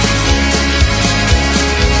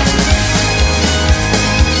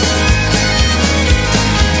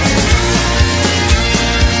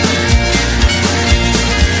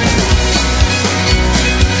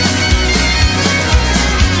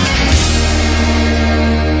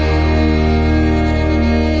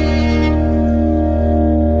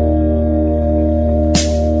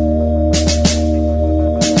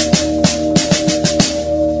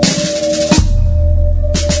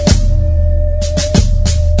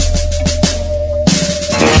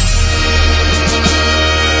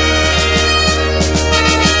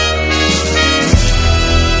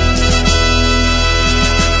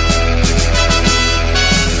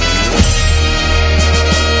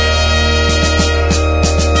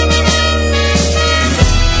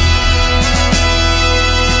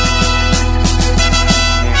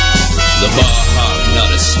 The bar hog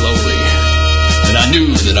nodded slowly, and I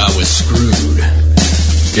knew that I was screwed.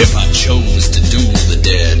 If I chose to duel the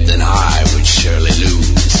dead, then I would surely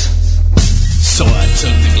lose. So I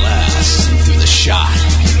took the glass and threw the shot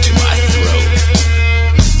to my throat.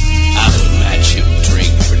 I would match him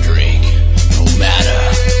drink for drink, no matter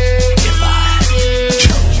if I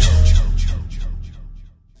chose.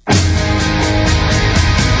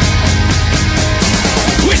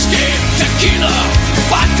 Whiskey, tequila,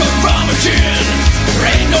 vodka, rum, or gin. There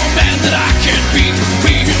ain't no man that I can beat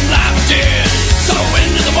him live or dead. So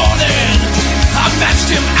into the morning, I matched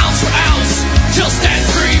him ounce for ounce, till Stan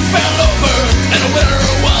Green fell over and a winner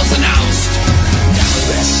was announced. Now the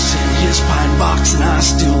rest's in his pine box and I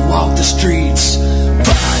still walk the streets,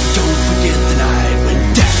 but I don't forget the night when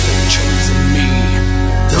Dad had chosen me.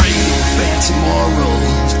 There ain't no fancy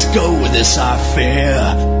morals to go with this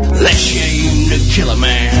affair, unless you aim to kill a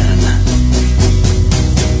man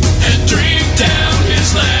and drink down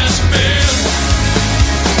his last beer.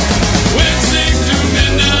 When 6 to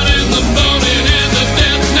midnight in the morning and the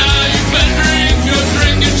death now, you better drink your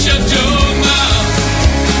drink and shut your mouth.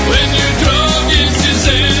 When your drug is his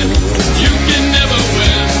head, you can never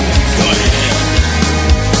win. Go ahead,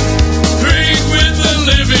 drink with the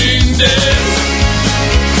living dead.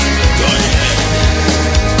 Go ahead,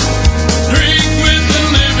 drink with the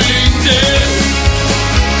living dead.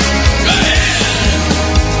 Go ahead,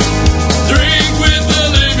 drink with the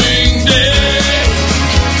living dead.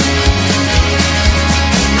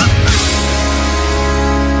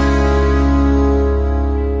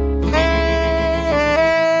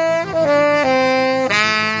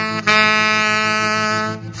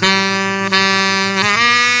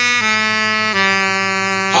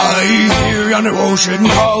 Yonder ocean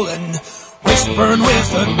calling, whispering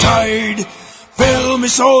with the tide. Feel me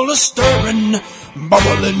soul a-stirring,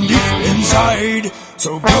 bubbling deep inside.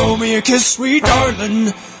 So blow me a kiss, sweet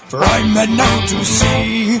darling, for I'm heading out to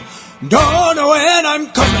sea. Don't know when I'm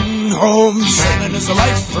coming home, sailing is the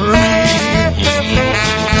life for me.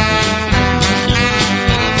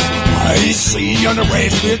 I see yonder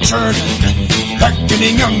waves returning,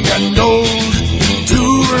 beckoning young and old, to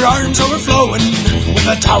her arms overflowing, with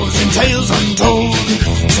 1,000 tales untold.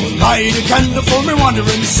 So light a candle for my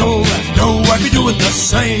wandering soul, and know I'd be doing the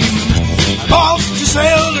same. I'm off to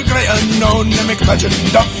sail the great unknown, and make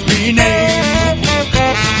legend of me name.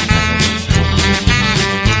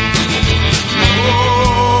 Oh,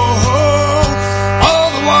 all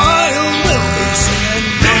the while we'll be singing,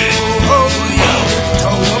 oh, the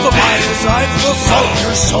undertow of the miles life will salt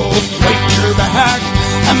your soul. Break your back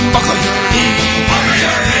and buckle your knee.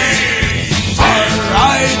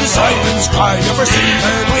 The siren's cry of our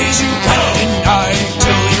seafared ways you can't deny,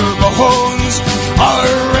 till your bones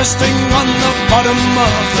are resting on the bottom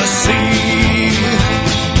of the sea.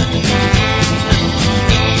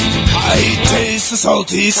 I taste the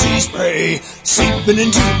salty sea spray seeping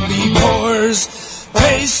into me pores,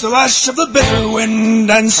 taste the lash of the bitter wind,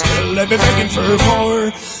 and still I be begging for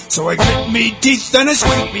more. So I grit me teeth and I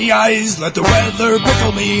squint me eyes, let the weather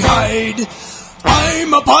pickle me hide.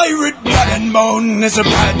 I'm a pirate, blood and bone is a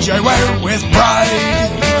badge I wear with pride.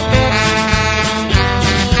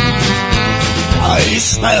 I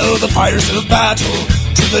smell the fires of battle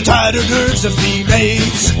through the tattered nerves of the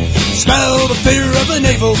maids, smell the fear of the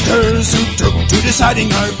naval curs who took to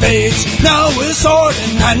deciding our fates. Now with sword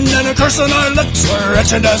in hand and a curse on our lips, we're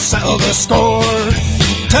etching to settle the score.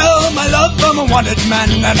 Tell my love I'm a wanted man,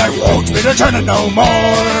 and I won't be returning no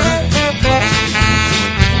more.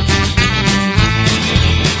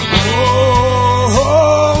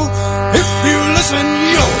 Listen,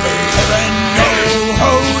 you'll be hearing,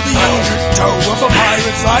 yo-ho, the undertow of a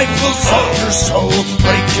pirate's life will salt your soul.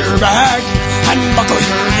 Break your back and buckle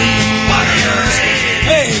your knees.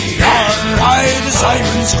 Hey, R.I. the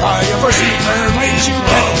siren's cry of our seafared ways you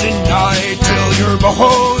can't deny, till your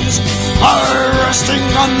bones are resting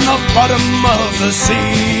on the bottom of the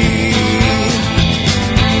sea.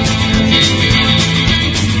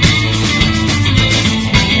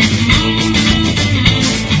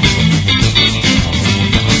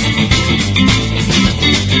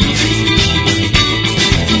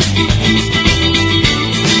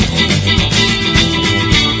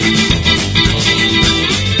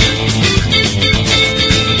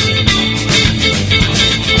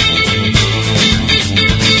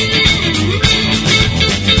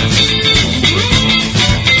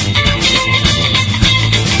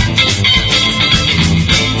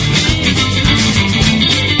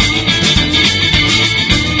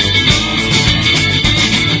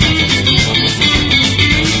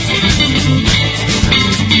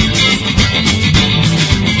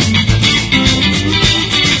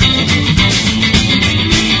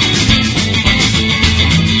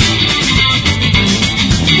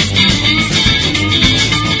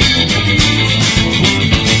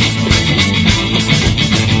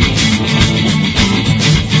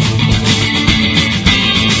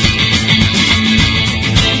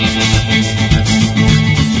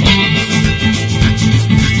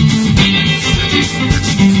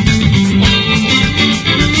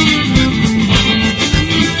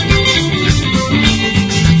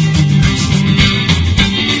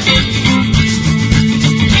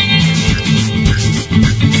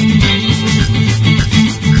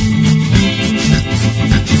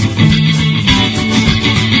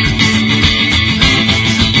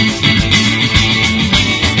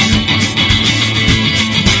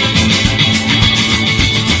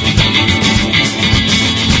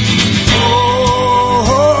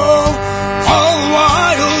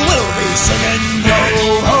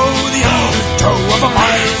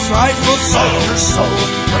 rifle, soldier soul.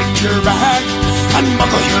 Break your back and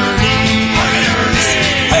buckle your knees.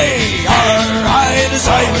 Hey, high, the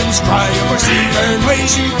sirens cry over seafaring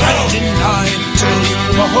ways you can't deny until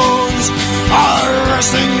your bones are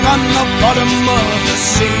resting on the bottom of the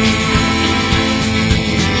sea.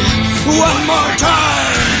 One more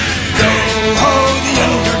time. Yo-ho, the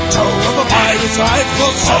undertow of a pirate's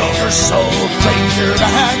rifle, soldier soul. Break your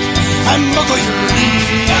back and buckle your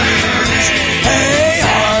knees. Hey,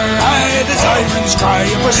 high, the sirens cry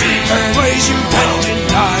over seafaring ways you can't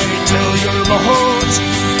deny till your bones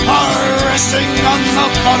are resting on the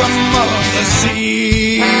bottom of the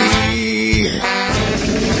sea.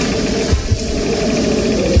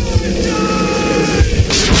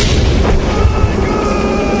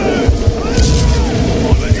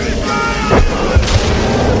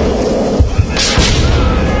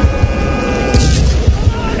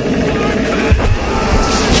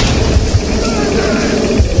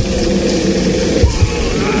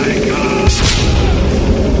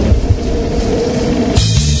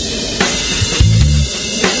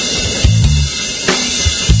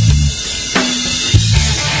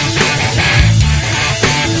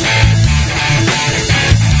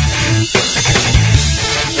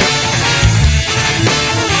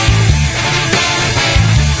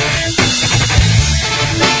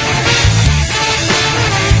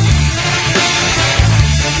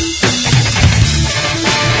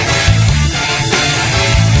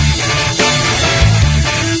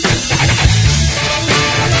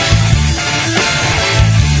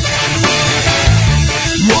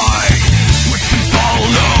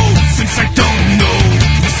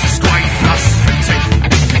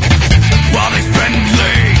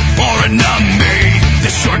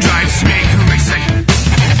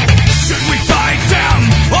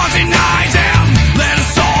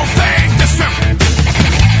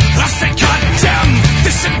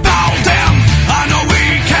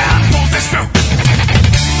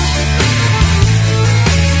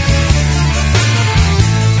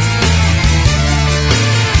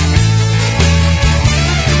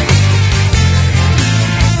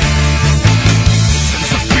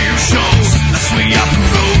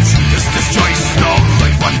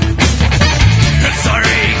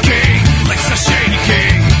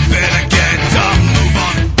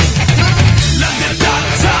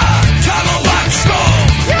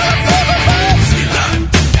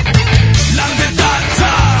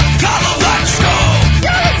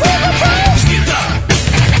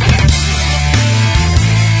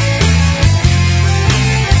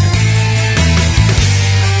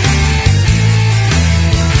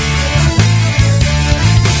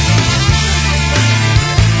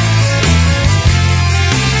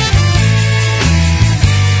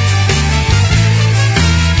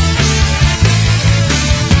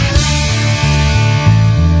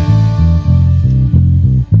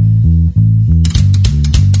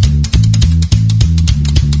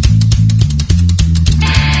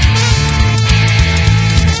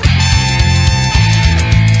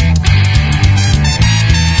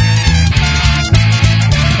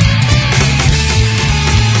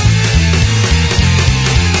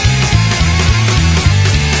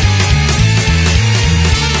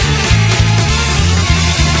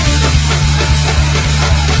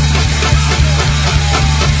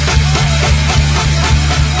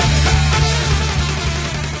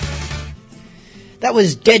 That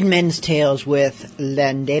was Dead Men's Tales with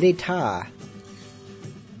Landerita.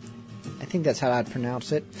 I think that's how I'd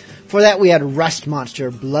pronounce it. For that we had Rust Monster,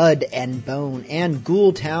 Blood and Bone, and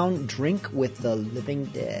Ghoul Town, Drink with the Living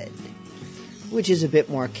Dead. Which is a bit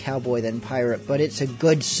more cowboy than pirate, but it's a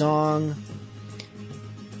good song.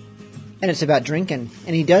 And it's about drinking.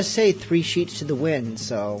 And he does say 3 sheets to the wind,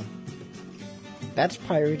 so that's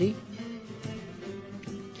piratey.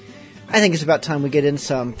 I think it's about time we get in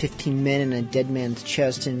some 15 Men in a Dead Man's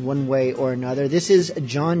Chest in one way or another. This is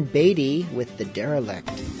John Beatty with The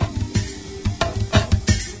Derelict.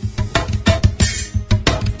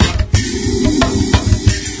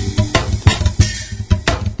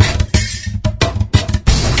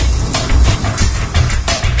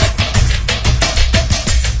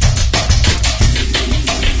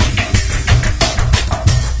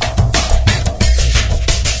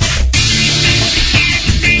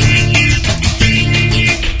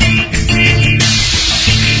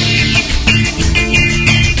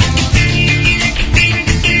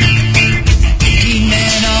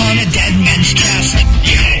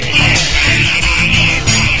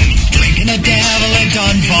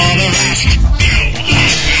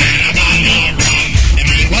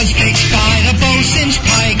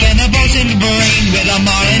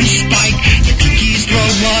 The cookie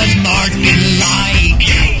throat was marked in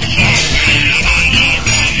light.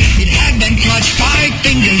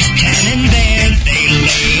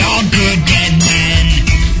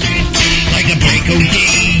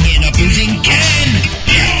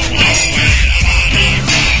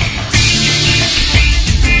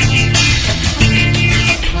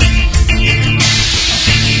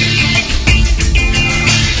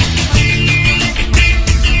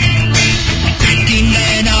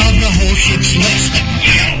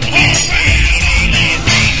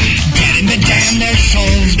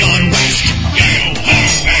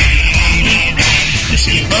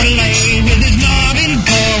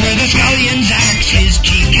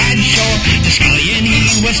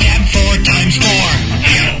 had 4 times 4.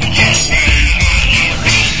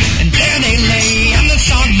 And there they lay, and the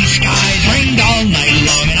soggy skies rained all night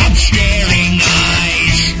long, and upstaring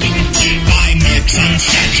eyes by mid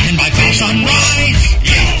sunset and by fall sunrise.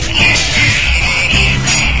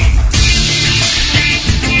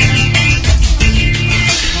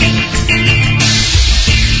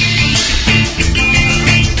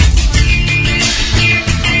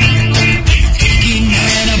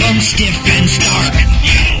 Stiff and stark. 10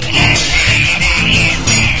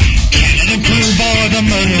 of the crew bore the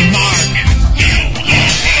murder mark.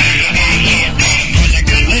 Was a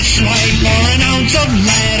gutless swipe or an ounce of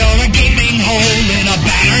lead or a gaping hole in a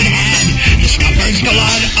battered head, the scupper's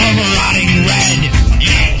blood of rotting red.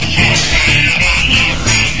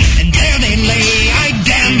 And there they lay, I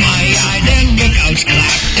damn my eye, their lookouts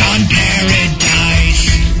clapped on paradise,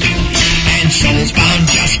 and souls bound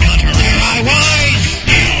just contrariwise.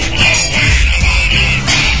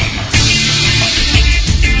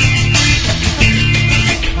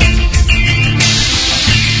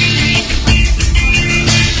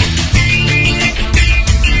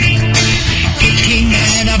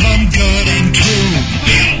 Good and true.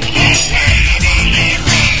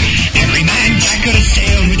 Every man Jack could have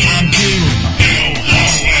sailed with Tom too.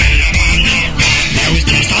 There was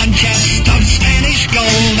chest on chest of Spanish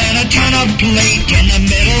gold and a ton of plate in the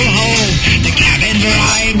middle hold. The cabins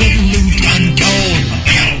ride with loot untold.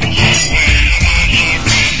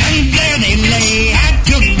 And there they lay, I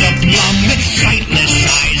took the plum with sightless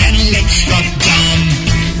eyes and lips struck dumb,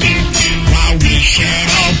 while we shared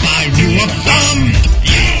all by rule of thumb.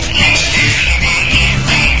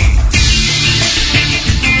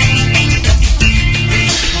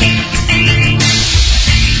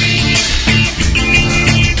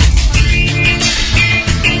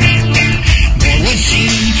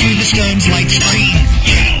 Stern's light screen,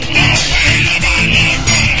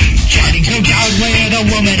 charting no doubt where the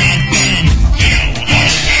woman had been.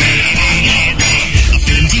 A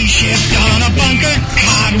flimsy ship on a bunker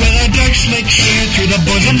cod with a dirt slick sheer through the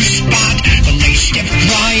bosom spot, the lace stiff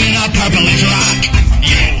dry in a purplish rot.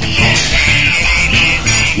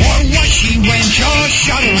 Or was she wench or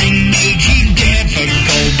shuddering maid? She dared for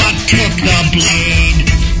gold but took the blade.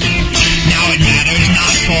 Now it matters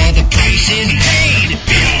not, for the price is paid.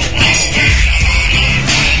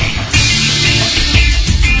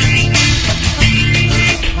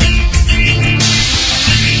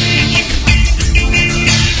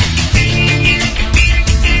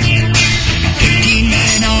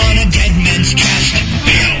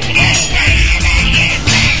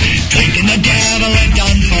 Drinking the devil had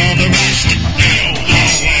done for the rest.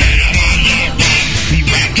 We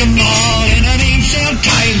wrapped them all in an ainsail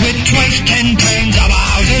tight with twice 10 turns of a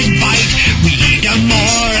hawser's bite. We heaved them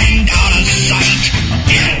more and out of sight.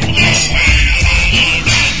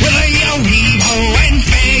 With a yo-heave-ho and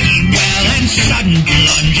fare-ye-well and sudden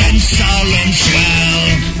plunge and sullen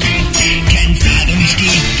swell, 10 fathoms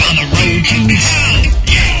deep on the road to hell.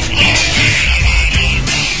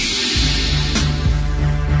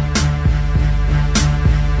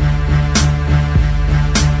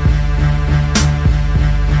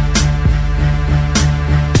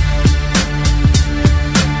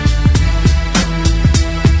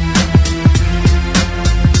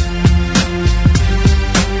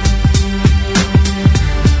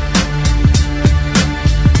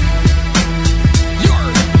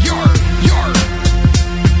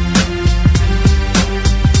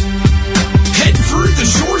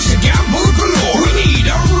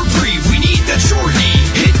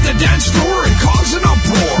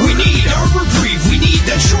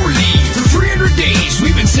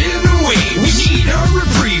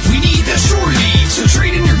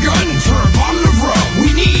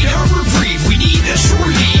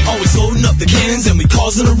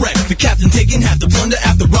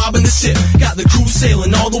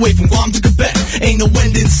 Sailing all the way from Guam to Quebec. Ain't no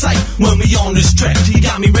end in sight when we on this trek. He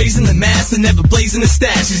got me raising the mast and never blazing the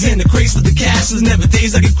stash. He's in the craze for the cash. There's never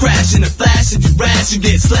days I could crash. In a flash, if you rash, you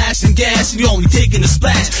get slashed and gashed. You only taking a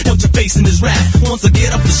splash. Once you're facing this wrath. Once I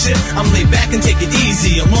get up the ship, I'm laid back and take it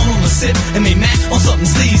easy. I'm on a sip and they match on something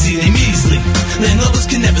sleazy. They measly. Then others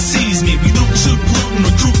can never seize me. We loot, shoot, polluting,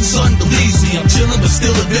 recruiting, son believes me. I'm chilling but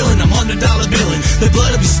still a villain. I'm $100 billing. The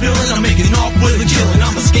blood will be spilling. I'm making it off with a killing.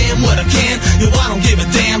 I'ma scam what I can. Yo, I don't give a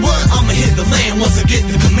damn. I'ma hit the land once I get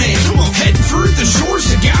the command. Come on, head for the shores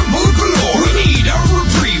to gamble galore. We need our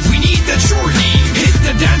reprieve. We need that shore leave. Hit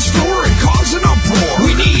the dance floor and cause an uproar.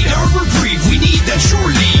 We need our reprieve. We need that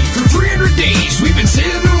shore leave. For 300 days we've been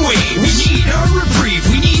sailing the waves. We need our reprieve.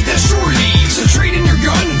 We need that shore leave. So trade in your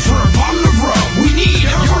gun for a bottle of rum. We need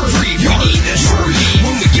our reprieve. We need that shore leave.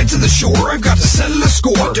 When we get to the shore, I've got to settle a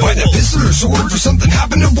score. By the a pistol or sword for something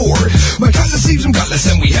happened aboard. My cutlass leaves him gutless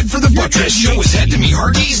and we head for the buttress. Show his head to me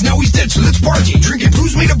hearties, now he's dead so let's party. Drinking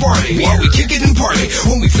booze made of barley while we kick it and party.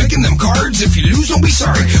 When we flicking them cards, if you lose don't be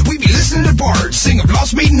sorry. We be listening to bards, sing of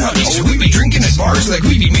lost maiden honeys. We be drinking at bars like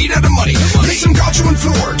we be made out of money. Play some gotcha and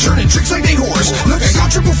floor, turning tricks like they whores. Look, I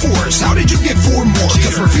got triple fours, how did you get 4 more?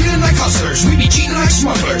 Cause we're feeling like hustlers, we be cheating like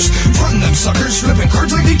smugglers. Frontin' them suckers, flipping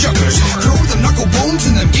cards like they jugglers. Throw them knuckle bones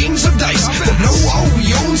in them games of dice. But know all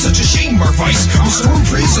we own, such a shame our vice. We'll storm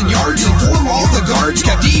prison yards and form all the guards.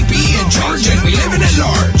 Kept DB in charge and we living at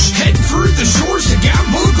large. Head for the shores to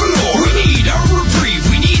gamble galore. We need our reprieve,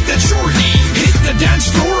 we need that shore leave. Hit the dance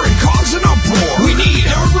floor and cause an uproar. We need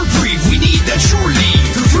our reprieve, we need that shore leave.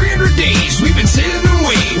 For 300 days we've been sailing in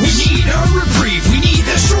waves. We need our reprieve, we need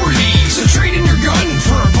that shore leave. So trade in your gun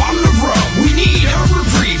for a bottle of rum. We need our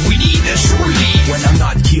reprieve, we need that shore leave. When I'm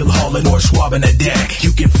not keel hauling or swabbing a deck,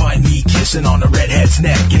 you can find me kissing on a redhead's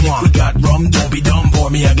neck. And if we got rum, don't be dumb, pour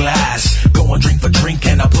me a glass. Go and drink for drink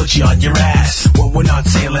and I'll put you on your ass. When we're not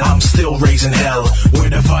sailing, I'm still raising hell. Where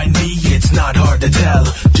to find me, it's not hard to tell.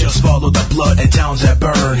 Just follow the blood and towns that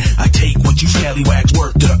burn. I take what you scallywags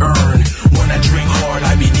work to earn. When I drink hard,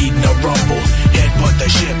 I be needing a rumble. Headbutt the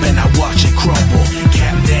ship and I watch it crumble.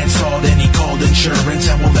 Captain Dan saw, then he called insurance.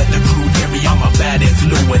 I won't let the crew hear me, I'm a bad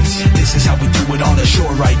influence. This is how we do it on the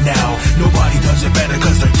shore right now. Nobody does it better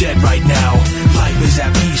cause they're dead right now. Life is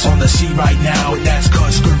at peace on the sea right now. And that's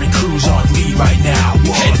cause scurvy crews on leave right now.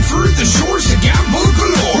 Whoa. Head for the shores to gamble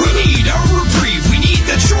galore. We need our reprieve, we need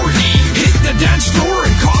that shore leave. Hit the dance floor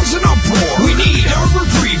and cause an uproar. We need our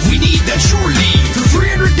reprieve, we need that shore leave. For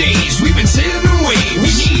 300 days we've been sailing in waves.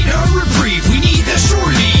 We need our reprieve, we need that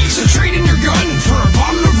shore leave. So trade in your gun for a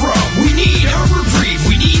bottle of rum. We need our reprieve,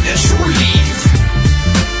 we need that shore leave.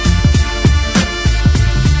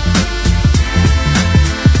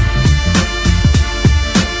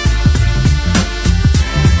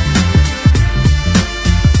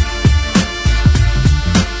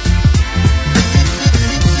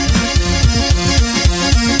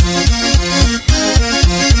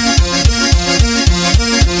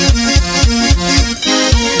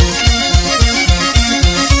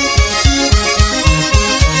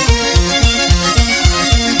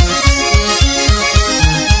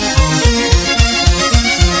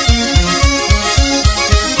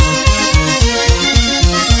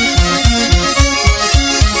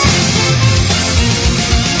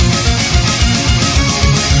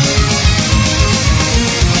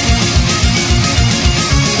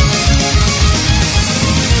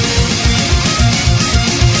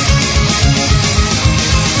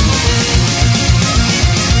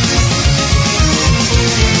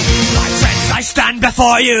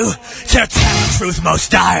 Before you to tell the truth most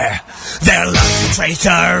dire. There lurks a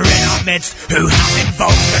traitor in our midst who hath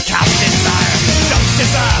invoked the captain's ire. Don't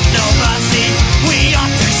deserve no mercy, we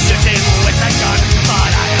ought to shoot him with a gun.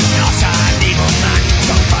 But I am not an evil man,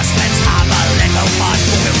 so first let's have a little fun.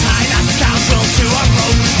 We'll tie that scoundrel to a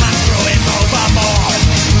rope and throw him overboard.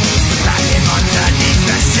 Drag him underneath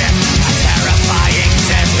the ship, a terrifying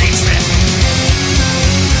deadly trip.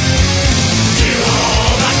 Kill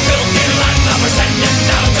all that filthy land that we're sending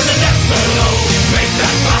down to the depths below. Make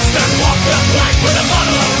that bastard walk the plank with a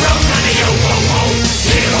bottle of rum and a yo-ho-ho.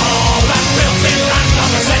 Kill all that filthy land that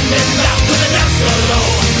we're sending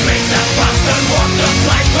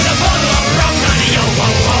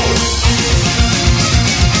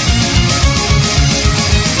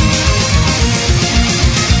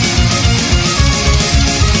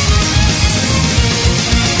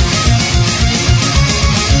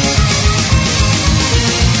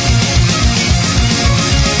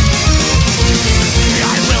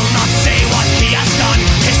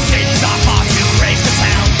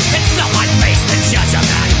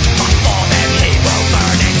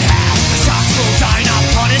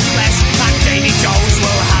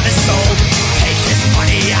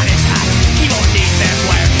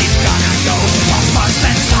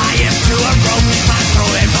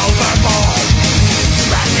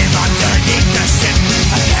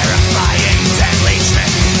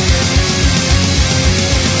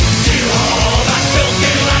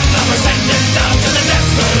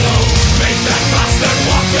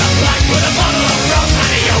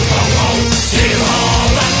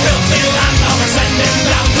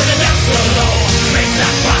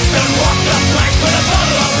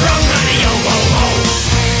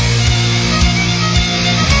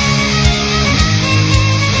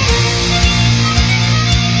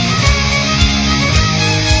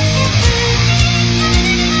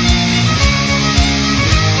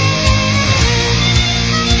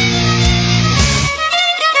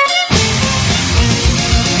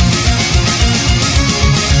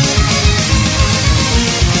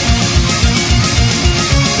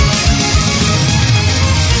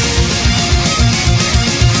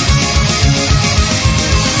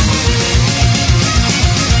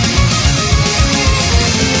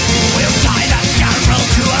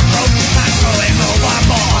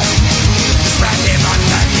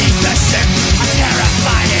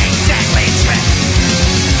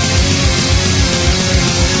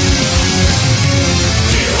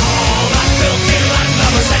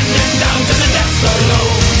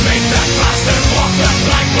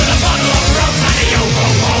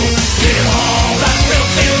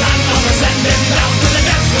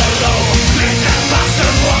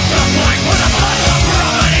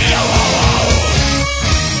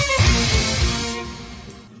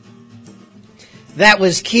That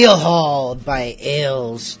was Keelhauled by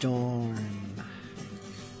Ailstorm.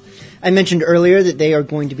 I mentioned earlier that they are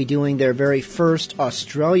going to be doing their very first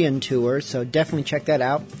Australian tour, so definitely check that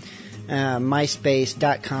out.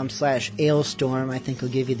 MySpace.com/Ailstorm, I think will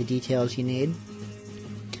give you the details you need.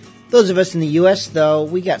 Those of us in the U.S., though,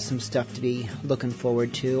 we got some stuff to be looking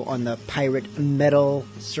forward to on the pirate metal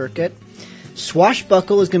circuit.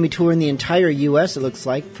 Swashbuckle is going to be touring the entire U.S., it looks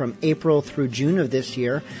like, from April through June of this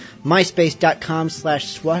year.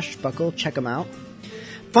 MySpace.com/Swashbuckle, check them out.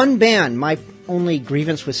 Fun band. My only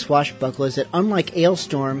grievance with Swashbuckle is that, unlike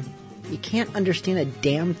Ailstorm, you can't understand a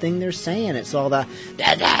damn thing they're saying. It's all the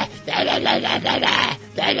da-da, da-da, da-da, da-da,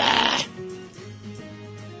 da-da.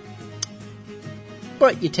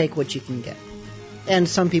 But you take what you can get. And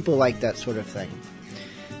some people like that sort of thing.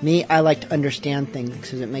 Me, I like to understand things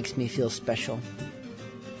because it makes me feel special.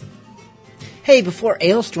 Hey, before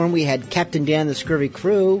Ailstorm, we had Captain Dan the Scurvy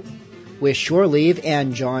Crew with Shore Leave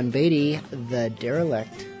and John Beatty, the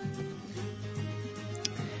Derelict.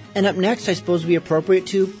 And up next, I suppose it would be appropriate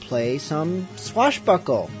to play some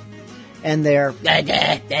Swashbuckle. And their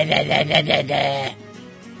Da-da-da-da-da-da-da.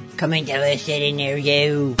 Coming to a city near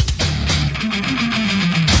you. Get ready to fight,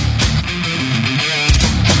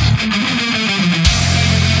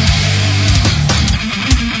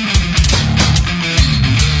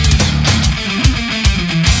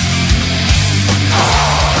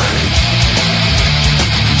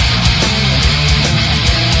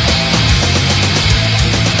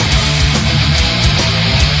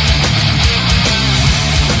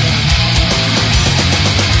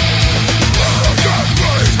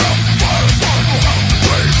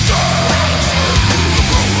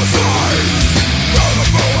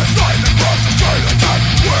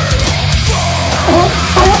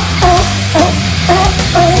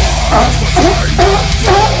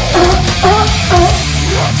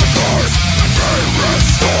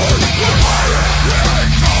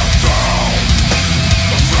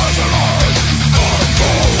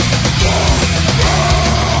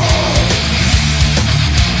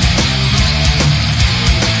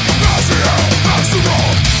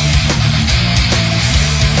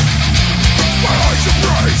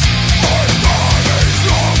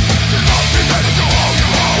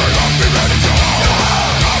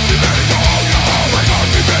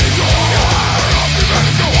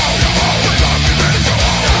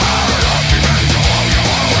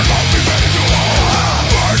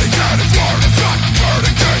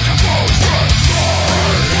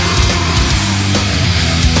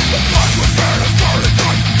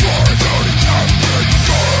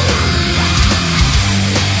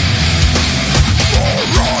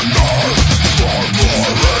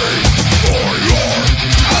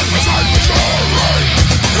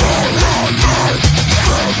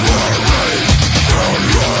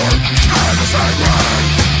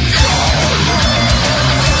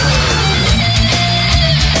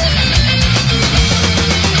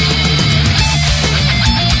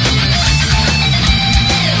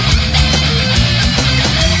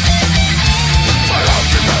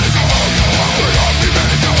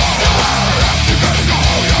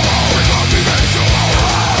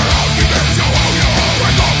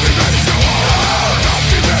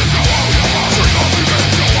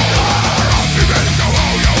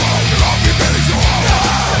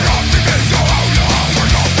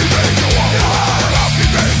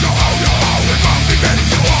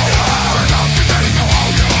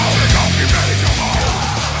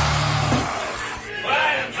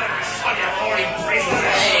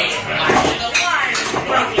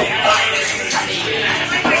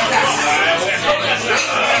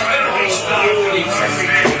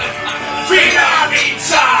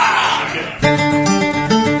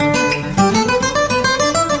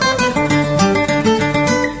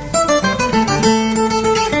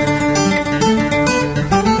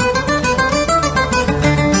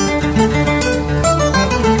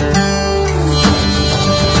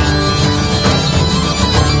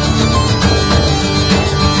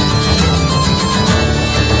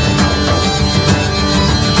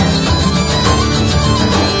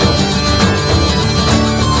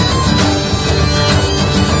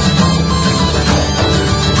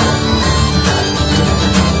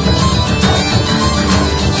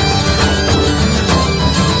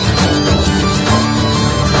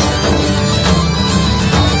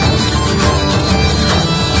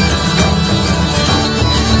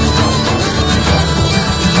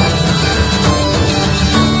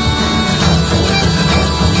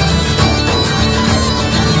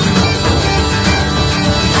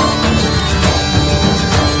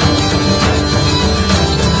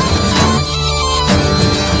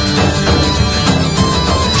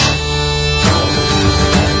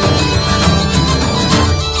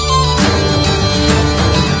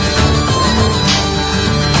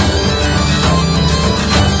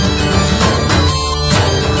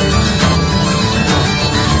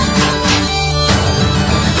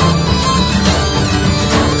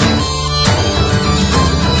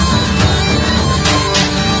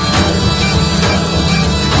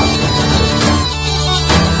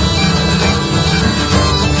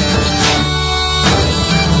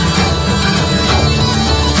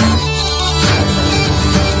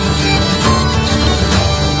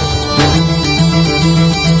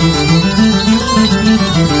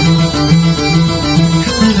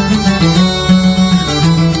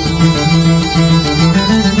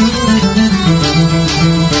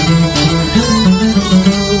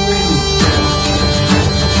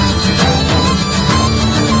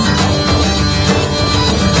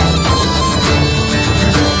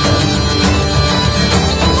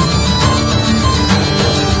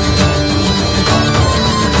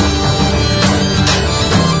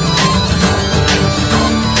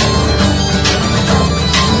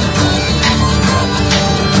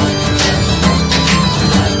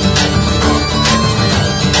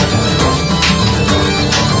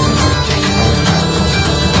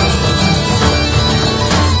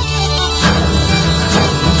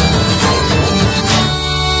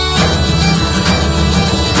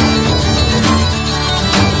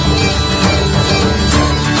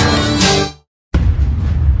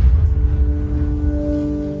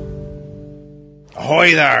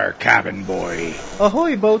 Ahoy there, cabin boy.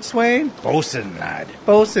 Ahoy, boatswain. Bosun, lad.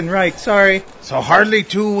 Bosun, right, sorry. So hardly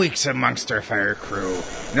 2 weeks amongst our fair crew,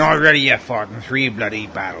 and already you fought in 3 bloody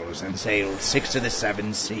battles and sailed 6 of the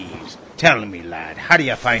 7 seas. Tell me, lad, how do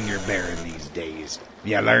you find your bearing these days? Have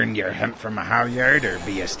you learned your hemp from a halyard, or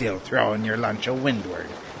be you still throwing your lunch a windward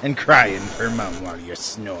and crying for mum while you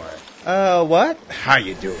snore? What? How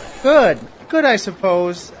you doing? Good. Good, I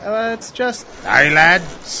suppose. It's just... Aye, lad,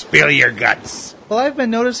 spill your guts. Well, I've been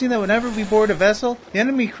noticing that whenever we board a vessel, the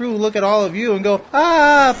enemy crew look at all of you and go,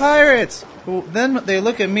 "Ah, pirates!" Well, then they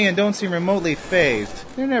look at me and don't seem remotely fazed.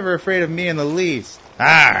 They're never afraid of me in the least.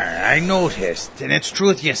 Ah, I noticed, and it's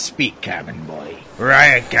truth you speak, cabin boy. Were I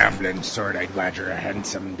a gambling sort, I'd wager a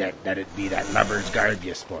handsome debt that it be that lovers garb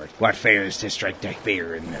you sport, what fails to strike the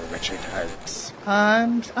fear in their wretched hearts.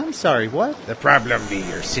 I'm sorry, what? The problem be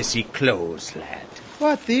your sissy clothes, lad.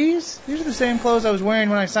 What, these? These are the same clothes I was wearing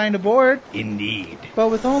when I signed aboard. Indeed. But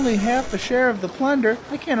with only half a share of the plunder,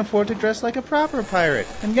 I can't afford to dress like a proper pirate.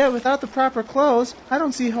 And yet, without the proper clothes, I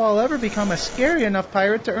don't see how I'll ever become a scary enough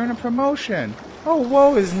pirate to earn a promotion. Oh,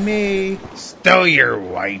 woe is me. Stow your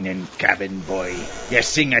whining, cabin boy. You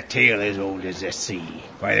sing a tale as old as the sea.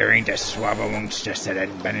 Why, there ain't a swab amongst us that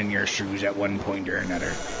hadn't been in your shoes at one point or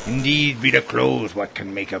another. Indeed, be the clothes what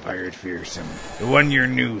can make a pirate fearsome. The one you're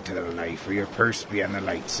new to the life, or your purse be on the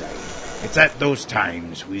light side. It's at those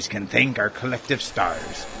times we can thank our collective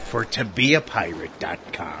stars for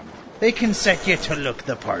tobeapirate.com. They can set you to look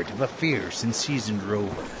the part of a fierce and seasoned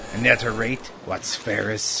rover, and at a rate what's fair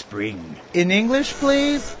as spring. In English,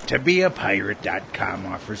 please? Tobeapirate.com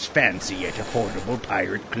offers fancy yet affordable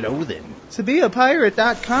pirate clothing.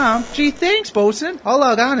 Tobeapirate.com? Gee, thanks, bosun. I'll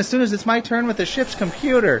log on as soon as it's my turn with the ship's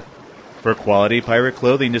computer. For quality pirate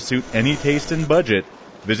clothing to suit any taste and budget,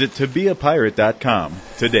 visit tobeapirate.com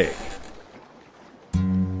today.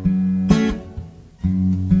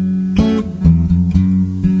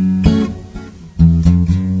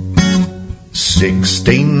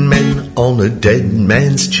 "16 men on a dead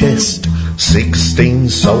man's chest, 16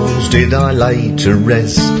 souls did I lay to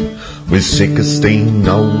rest. With 16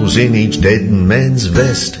 holes in each dead man's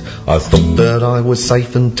vest, I thought that I was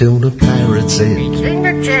safe until the parrot said, "It's in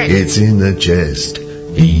the chest." "It's in the chest,"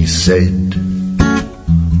 he said.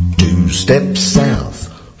 2 steps south,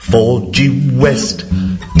 4 due west,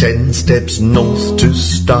 10 steps north to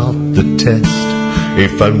start the test.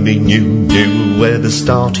 If only you knew where to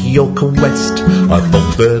start your quest. I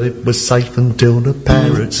thought that it was safe until the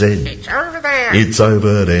parrot said, "It's over there." "It's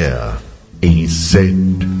over there," he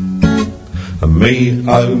said. Me,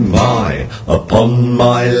 oh my, upon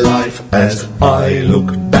my life, as I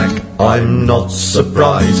look back, I'm not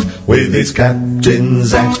surprised with his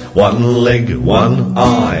captain's act. 1 leg, 1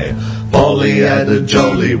 eye. Polly had a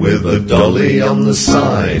jolly with a dolly on the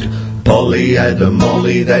side. Polly had a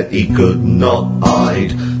molly that he could not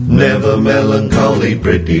hide. Never melancholy,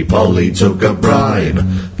 pretty Polly took a bribe.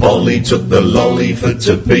 Polly took the lolly for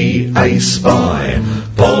to be a spy.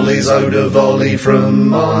 Polly's owed a volley from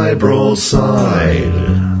my broadside.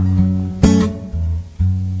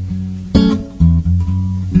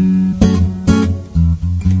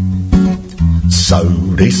 So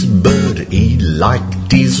this bird, he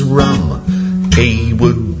liked his rum. He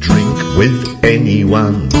would drink with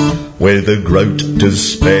anyone. With a groat to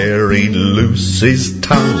spare, he'd loose his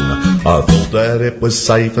tongue. I thought that it was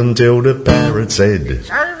safe until the parrot said, "It's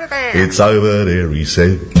over there." "It's over there," he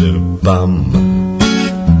said to Bum.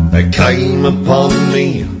 It came upon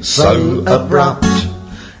me so abrupt,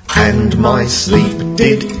 and my sleep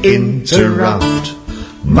did interrupt.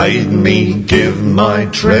 Made me give my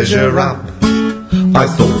treasure up. I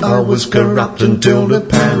thought I was corrupt until the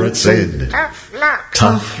parrot said, "Tough luck."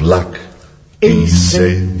 "Tough luck," he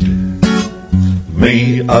said.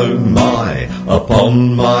 Me, oh my,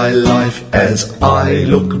 upon my life, as I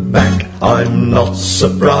look back, I'm not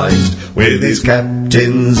surprised with his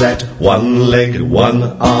captain's act. 1 leg, 1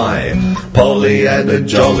 eye. Polly had a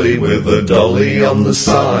jolly with a dolly on the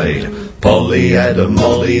side. Polly had a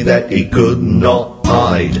molly that he could not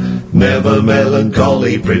hide. Never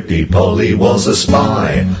melancholy, pretty Polly was a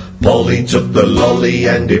spy. Polly took the lolly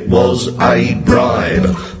and it was a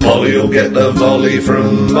bribe. Polly'll get the volley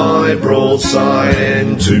from my broadside.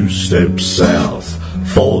 And 2 steps south,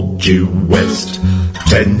 4 due west,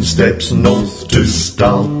 10 steps north to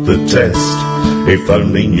start the test. If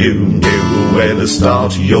only you knew where to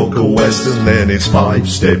start your quest. And then it's 5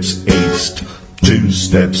 steps east, 2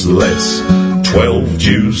 steps less, 12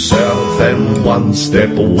 due south and 1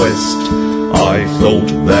 step west. I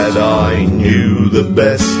thought that I knew the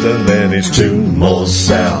best, and then it's 2 more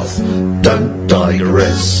south, don't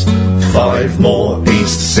digress. 5 more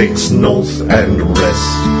east, 6 north and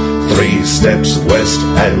rest. 3 steps west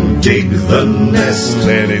and dig the nest.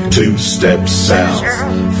 Then 2 steps south,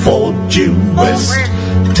 4 due west.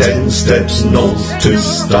 10 steps north to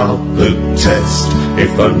start the test.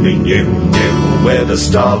 If only you knew where to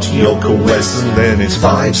start your quest. And then it's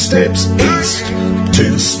 5 steps east,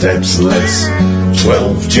 2 steps less.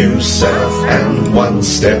 12 due south and 1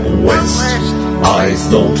 step west. I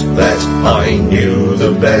thought that I knew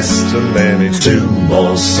the best. And then it's 2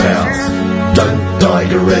 more south, don't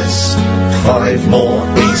digress. 5 more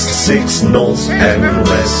east, 6 north and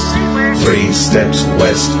rest. 3 steps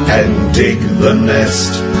west and dig the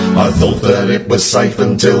nest. I thought that it was safe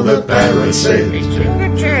until the parrot said,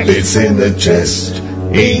 it's in the chest,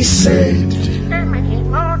 he said. How many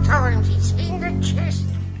more times it's in the chest?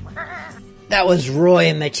 That was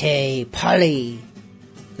Roy Mattei, Polly,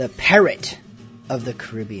 the Parrot of the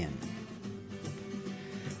Caribbean.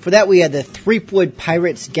 For that we had the Threepwood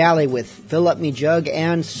Pirates Galley with Fill Up Me Jug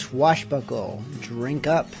and Swashbuckle, Drink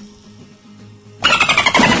Up.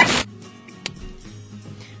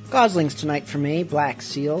 Goslings tonight for me, Black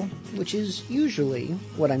Seal, which is usually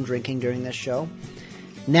what I'm drinking during this show.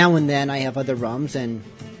 Now and then I have other rums, and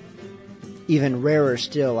even rarer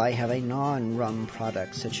still, I have a non-rum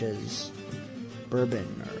product such as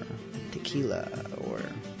bourbon or tequila or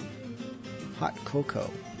hot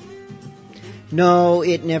cocoa. No,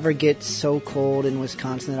 it never gets so cold in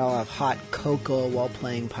Wisconsin that I'll have hot cocoa while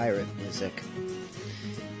playing pirate music.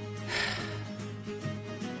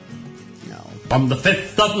 On the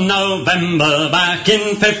 5th of November back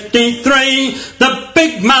in 53, the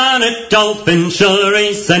big man at Dolphin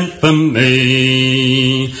Surrey sent for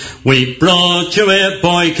me. We brought you here,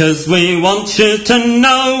 boy, 'cause we want you to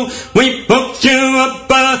know we booked you a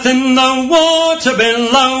berth in the water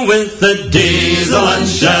below with the diesel and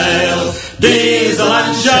shale, diesel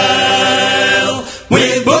and shale.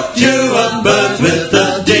 We booked you a berth with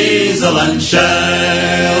the diesel and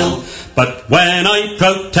shale. But when I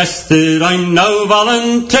protested, I'm no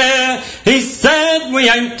volunteer, he said we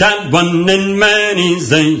ain't had one in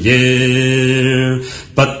many's a year.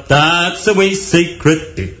 But that's a wee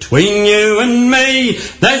secret between you and me.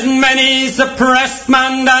 There's many's a pressed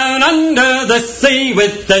man down under the sea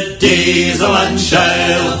with the diesel and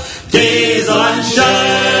shale, diesel and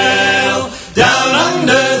shale. Down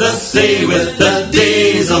under the sea with the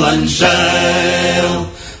diesel and shale.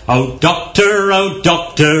 Oh doctor,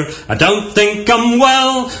 I don't think I'm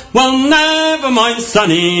well. Well, never mind,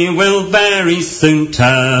 sonny, we'll very soon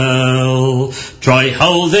tell. Try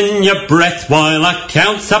holding your breath while I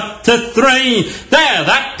counts up to 3. There,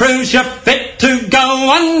 that proves you're fit to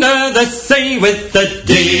go under the sea with the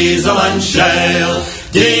diesel and shale,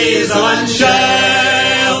 diesel and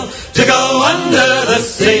shale. To go under the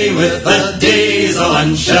sea with the diesel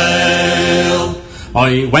and shale.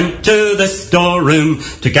 I went to the storeroom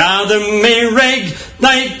to gather me rig.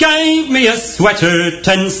 They gave me a sweater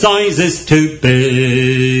 10 sizes too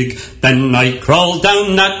big. Then I crawled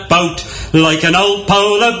down that boat like an old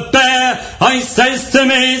polar bear. I says to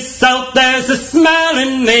myself, there's a smell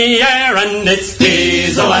in the air, and it's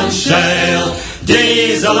diesel and shale,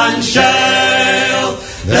 diesel and shale.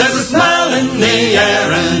 There's a smell in the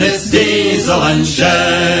air, and it's diesel and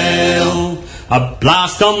shale. A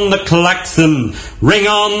blast on the klaxon, ring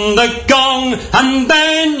on the gong, and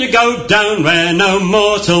then you go down where no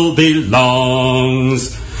mortal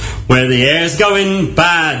belongs. Where the air's going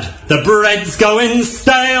bad, the bread's going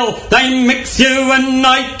stale, they mix you a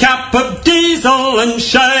nightcap of diesel and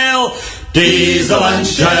shale. Diesel and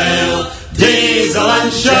shale, diesel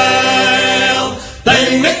and shale.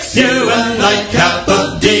 They mix you a nightcap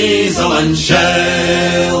of diesel and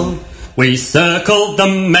shale. We circled the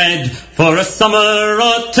Med for a summer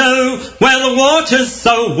or 2, where the water's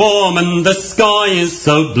so warm and the sky is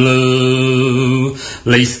so blue.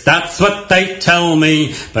 Least that's what they tell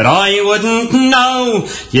me, but I wouldn't know.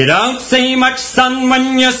 You don't see much sun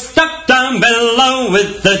when you're stuck down below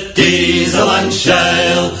with the diesel and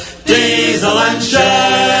shale, diesel and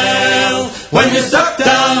shale. When you're stuck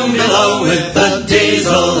down below with the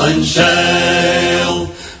diesel and shale.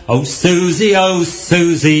 Oh Susie,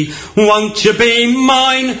 won't you be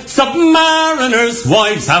mine? Submariners'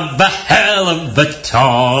 wives have a hell of a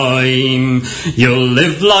time. You'll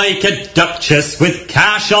live like a duchess with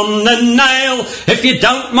cash on the nail if you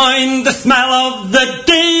don't mind the smell of the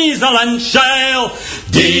diesel and shale.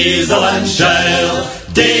 Diesel and shale,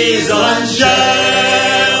 diesel and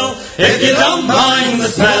shale. If you don't mind the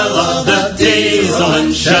smell of the diesel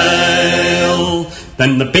and shale.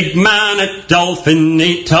 Then the big man at Dolphin,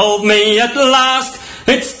 he told me at last,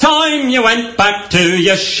 It's time you went back to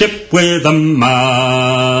your ship with a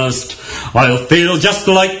mast. I'll feel just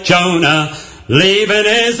like Jonah leaving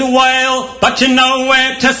his whale, but you know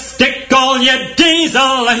where to stick all your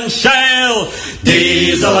diesel and shale.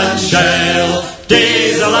 Diesel and shale,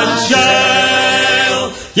 diesel and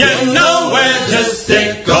shale. You know where to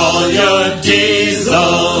stick all your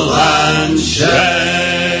diesel and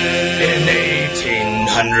shale. In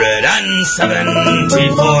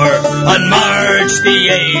 1874, on March the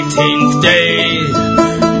 18th day,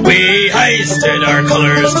 we hoisted our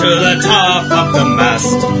colours to the top of the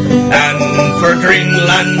mast, and for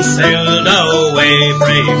Greenland sailed away,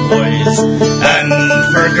 brave boys, and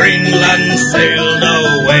for Greenland sailed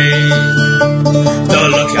away. The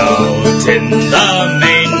lookout in the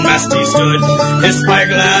mainmast he stood, his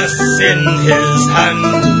spyglass in his hand.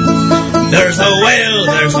 There's a whale,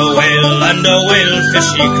 and a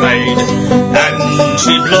whalefish he cried, and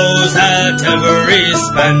she blows at every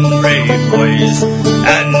span, brave boys,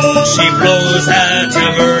 and she blows at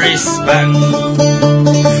every span.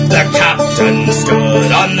 The captain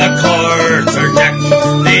stood on the quarter deck,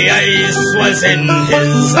 the ice was in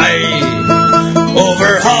his eye.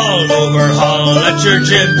 Overhaul, let your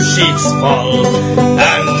jib sheets fall,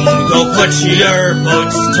 and go put your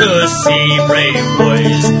boats to sea, brave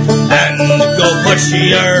boys, and go put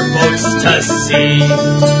your boats to sea.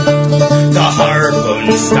 The harpoon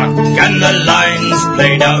stuck and the lines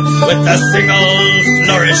played out with a single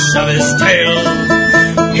flourish of his tail.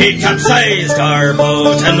 He capsized our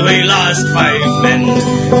boat and we lost 5 men,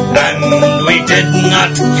 and we did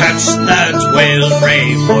not catch that whale,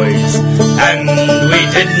 brave boys, and we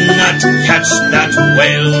did not catch that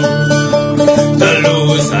whale. The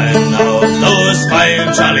losing of those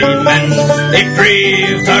 5 jolly men, they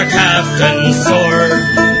grieved our captain sore,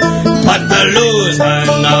 but the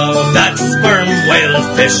losing of that sperm whale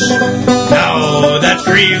fish, now that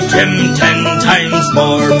grieved him 10 times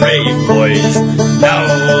more, brave boys, now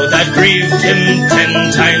that grieved him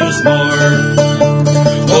 10 times more.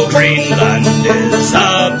 Oh, Greenland is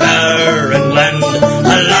a barren land,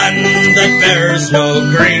 a land that bears no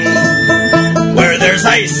green, where there's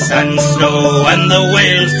ice and snow and the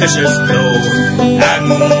whale fishes blow, and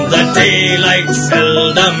the daylight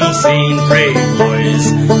seldom seen, brave boys,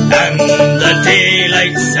 and the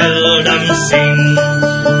daylight seldom seen.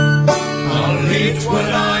 I'll eat when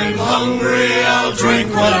I'm hungry, I'll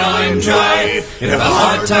drink when I'm dry. If the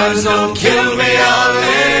hard times don't kill me, I'll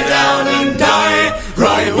lay down and die.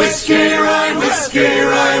 Rye whiskey, rye whiskey,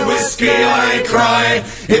 rye whiskey, I cry.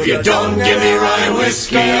 If you don't give me rye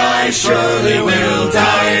whiskey, I surely will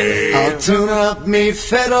die. I'll tune up me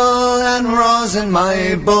fiddle and rosin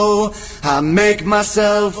my bow. I make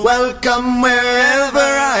myself welcome wherever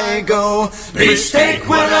I go. Beefsteak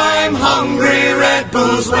when I'm hungry, Red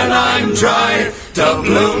Bulls when I'm dry,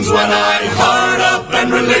 doubloons when I'm hard up,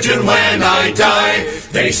 and religion when I die.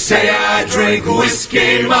 They say I drink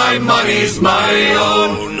whiskey, my money's my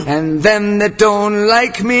own, and them that don't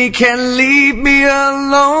like me can leave me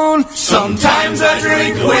alone. Sometimes I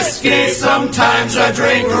drink whiskey, sometimes I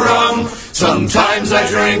drink rum, sometimes I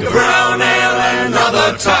drink brown ale and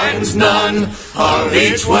other times none. I'll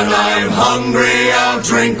eat when I'm hungry, I'll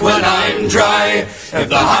drink when I'm dry. If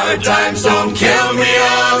the hard times don't kill me,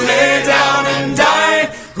 I'll lay down and die.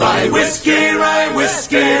 Rye whiskey, rye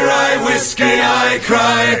whiskey, rye whiskey, I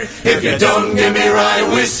cry. If you don't give me rye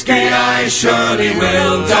whiskey, I surely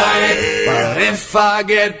will die. But if I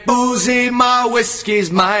get boozy, my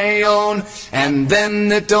whiskey's my own, and them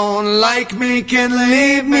that don't like me can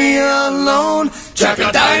leave me alone. Jack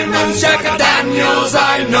of Diamonds, Jack of Daniels,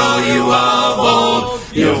 I know you of old.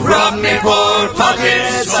 You've robbed me poor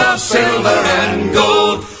pockets of silver and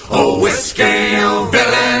gold. Oh, whiskey, you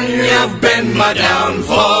villain, you've been my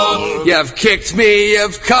downfall. You've kicked me,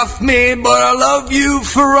 you've cuffed me, but I love you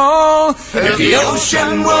for all. If the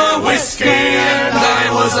ocean were whiskey and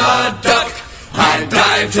I was a duck, I'd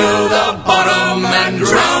dive to the bottom and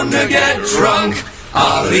drown to get drunk.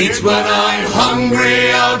 I'll eat when I'm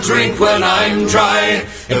hungry, I'll drink when I'm dry.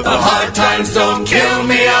 If the hard times don't kill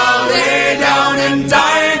me, I'll lay down and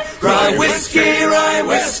die. Rye whiskey, rye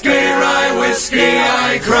whiskey, rye whiskey,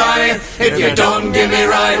 I cry. If you don't give me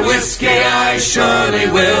rye whiskey, I surely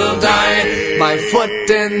will die. My foot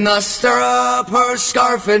in the stirrup, her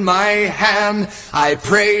scarf in my hand. I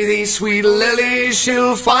pray thee, sweet Lily,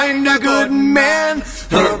 she'll find a good man.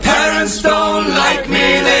 Her parents don't like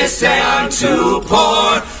me, they say I'm too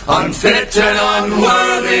poor, unfit and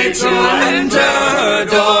unworthy to enter her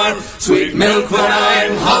door. Sweet milk when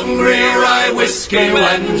I'm hungry, rye whiskey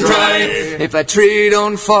when dry. If a tree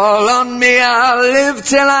don't fall on me, I'll live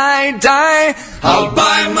till I die. I'll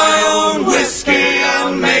buy my own whiskey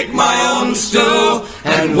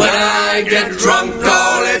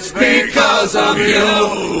because of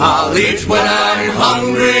you. I'll eat when I'm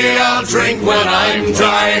hungry, I'll drink when I'm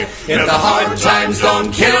dry. If the hard times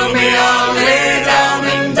don't kill me, I'll lay down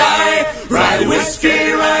and die. Rye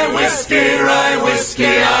whiskey, rye whiskey, rye whiskey,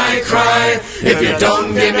 I cry. If you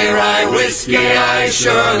don't give me rye whiskey, I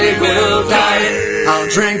surely will die. I'll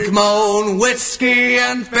drink my own whiskey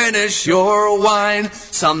and finish your wine.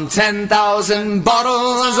 Some 10,000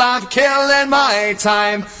 bottles I've killed in my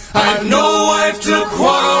time. I've no wife to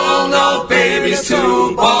quarrel, no babies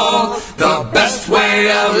to bawl. The best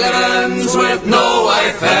way of living's with no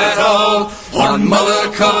wife at all. On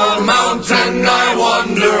Mullica Mountain I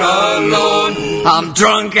wander alone. I'm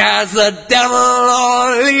drunk as the devil,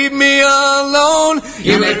 or leave me alone.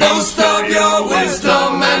 You may boast of your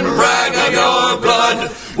wisdom and brag of your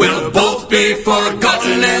blood. We'll both be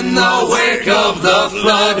forgotten in the wake of the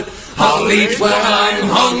flood. I'll eat when I'm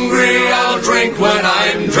hungry, I'll drink when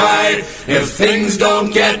I'm dry. If things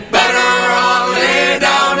don't get better, I'll lay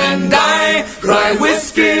down and die. Rye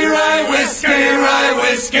whiskey, rye whiskey, rye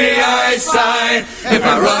whiskey, I sigh. If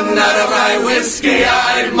I run out of rye whiskey,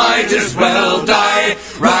 I might as well die.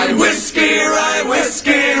 Rye whiskey, rye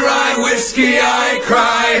whiskey, rye whiskey, I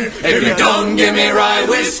cry. If you don't give me rye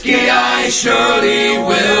whiskey, I surely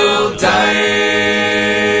will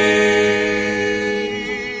die.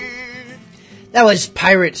 That was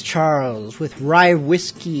Pirates Charles with Rye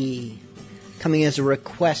Whiskey, coming as a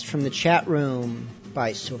request from the chat room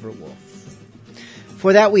by Silver Wolf.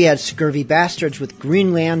 For that we had Scurvy Bastards with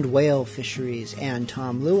Greenland Whale Fisheries, and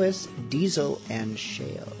Tom Lewis, Diesel and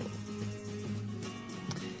Shale.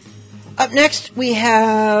 Up next we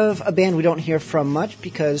have a band we don't hear from much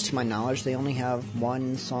because, to my knowledge, they only have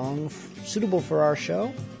one song suitable for our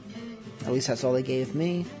show. At least that's all they gave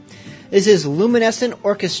me. This is Luminescent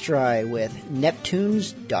Orchestra with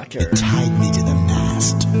Neptune's Daughter. They tied me to the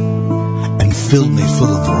mast and filled me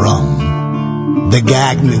full of rum. They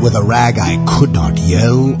gagged me with a rag, I could not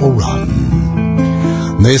yell or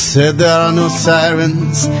run. They said there are no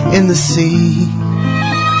sirens in the sea.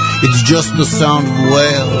 It's just the sound of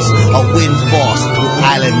whales, a wind force through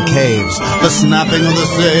island caves, the snapping of the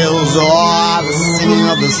sails, or the singing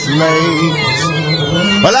of the slaves.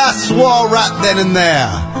 Well, I swore right then and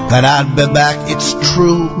there that I'd be back, it's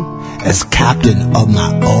true, as captain of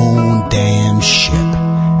my own damn ship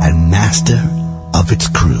and master of its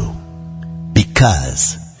crew.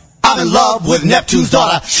 Because I'm in love with Neptune's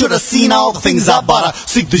daughter. Should have seen all the things I bought her.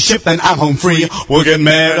 Sink the ship and I'm home free. We'll get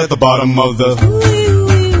married at the bottom of the...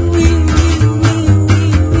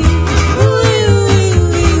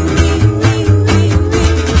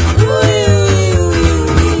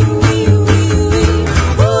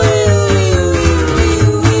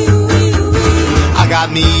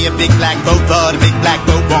 me a big black boat, but a big black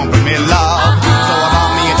boat won't bring me love. So I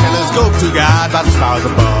bought me a telescope to guide by the stars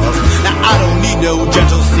above. Now I don't need no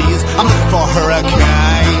gentle seas, I'm looking for a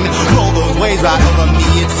hurricane. Roll those waves right over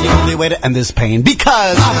me, it's the only way to end this pain.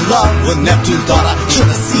 Because I'm in love with Neptune's daughter.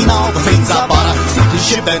 Should have seen all the things I bought her. Sink the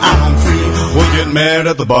ship and I'm home free. We'll get married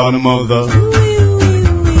at the bottom of the...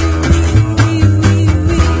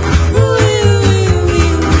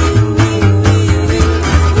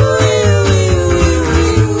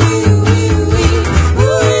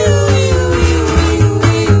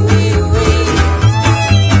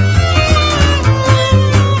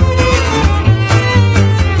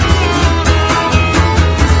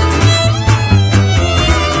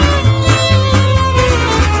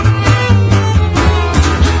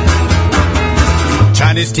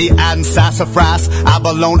 Chinese tea and sassafras,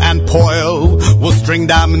 abalone and poil. We'll string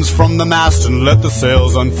diamonds from the mast and let the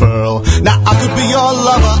sails unfurl. Now I could be your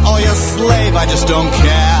lover or your slave, I just don't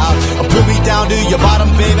care. Pull me down to your bottom,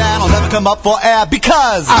 baby, and I'll never come up for air.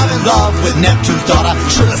 Because I'm in love with Neptune's daughter.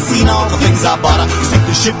 Should have seen all the things I bought her. Sink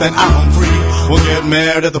the ship and I'm home free. We'll get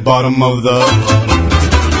married at the bottom of the...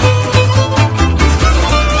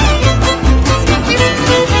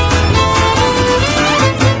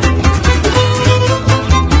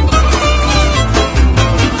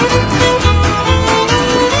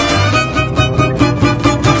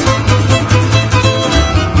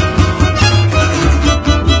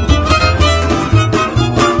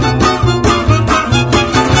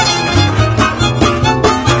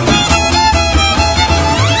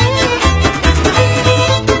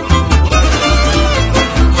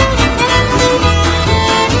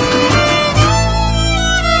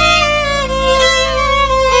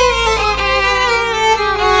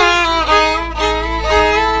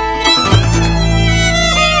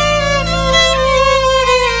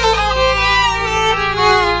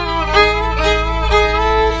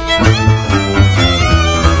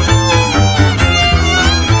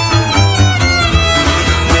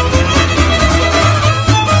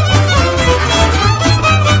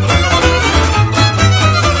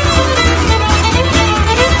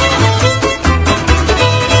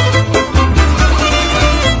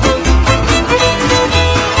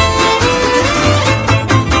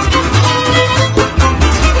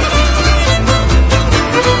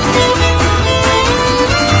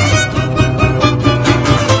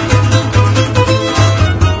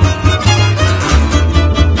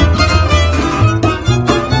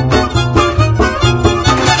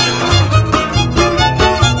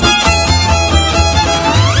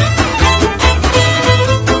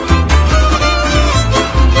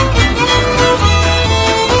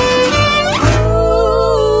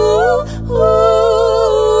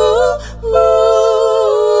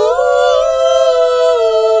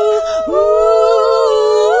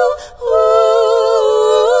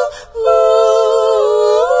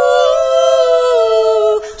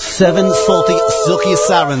 7 salty, silky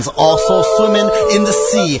sirens also swimming in the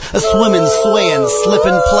sea, swimming, swaying,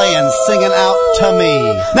 slipping, playing, singing out to me.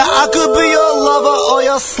 Now I could be your lover or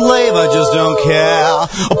your slave, I just don't care.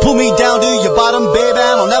 Pull me down to your bottom, baby,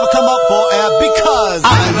 and I'll never come up for air, because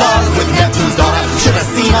I'm in love with Neptune's daughter. Should have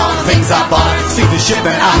seen all the things I bought. Sink the ship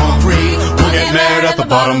and I'm on free. We'll get married at the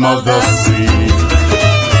bottom of the sea.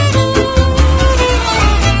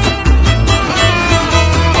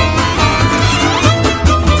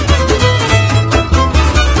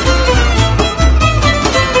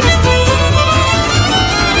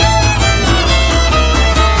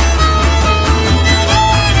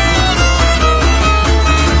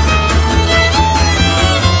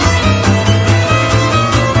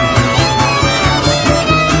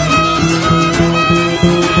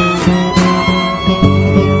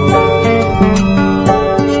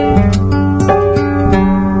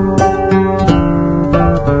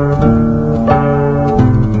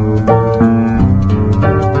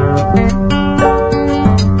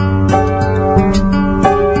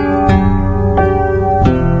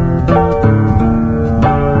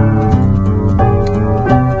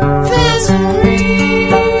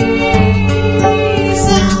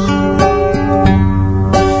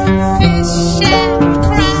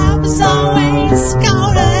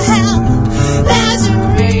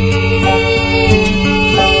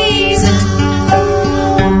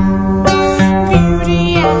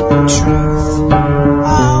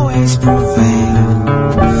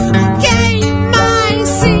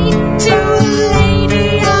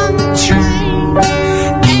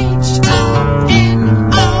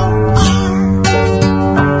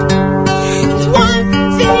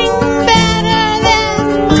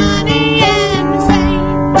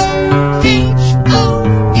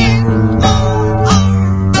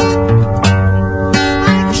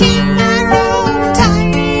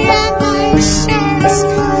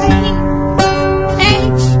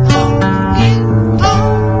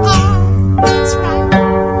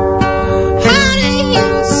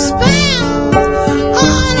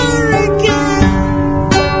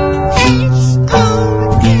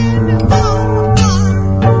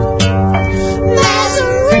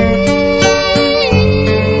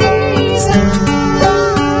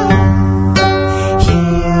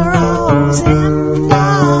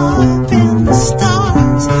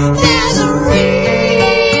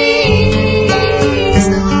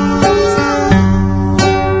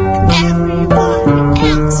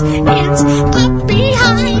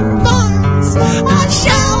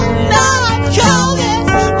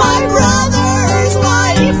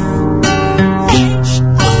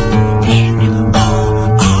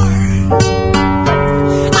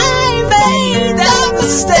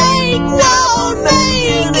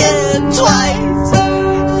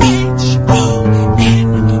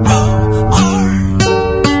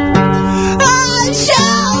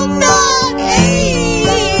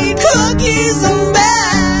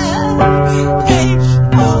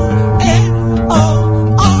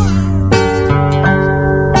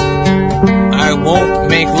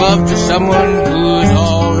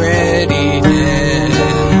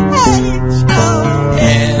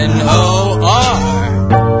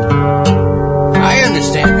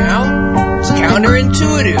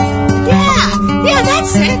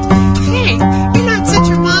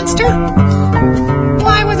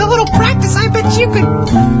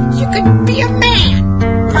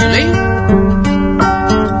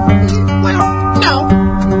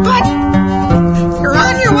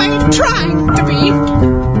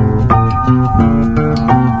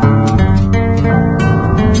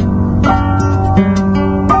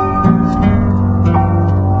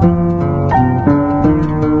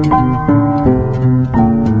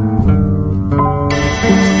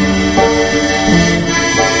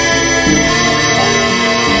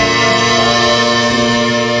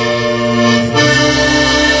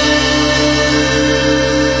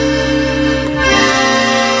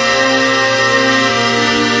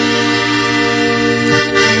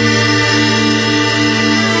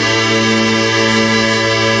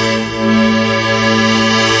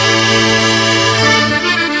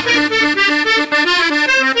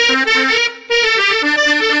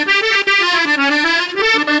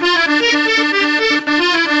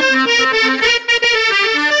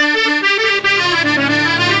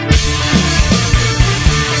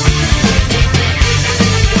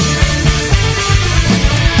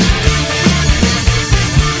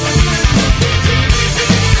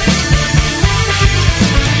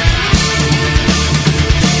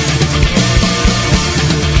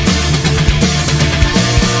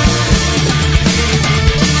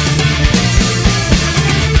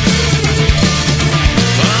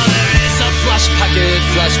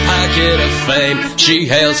 flash packet of fame. She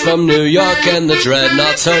hails from New York and the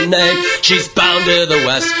Dreadnought's her name. She's bound to the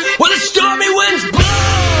west where the stormy winds blow.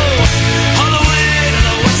 All the way to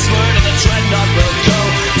the westward and the Dreadnought will go.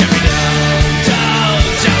 Derry down, down,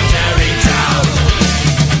 down, Derry down.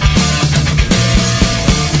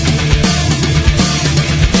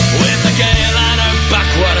 With a gale on her back,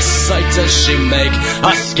 what a sight does she make.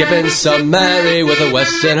 A skipping so merry with the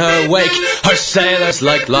west in her wake. Her sailors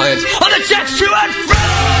like lions on the decks to and fro.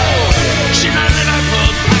 She ran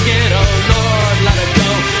Liverpool packet, oh Lord, let her go.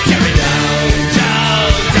 Derry down,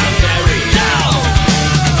 down, down, Derry down.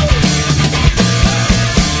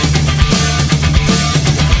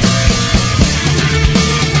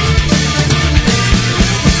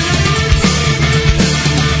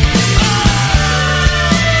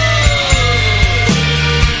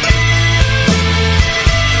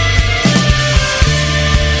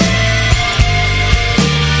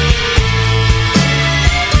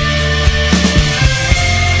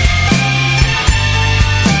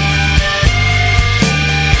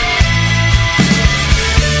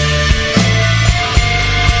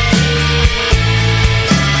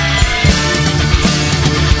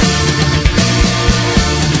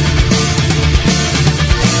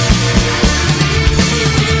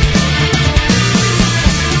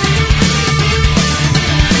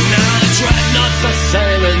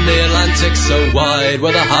 So wide,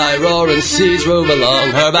 where the high roaring seas move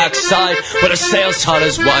along her backside, with her sails taut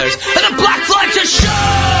as wires and a black flag to show.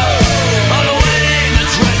 On the way, the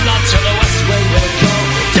Dreadnought to the west wind will go.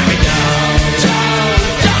 Derry down, down,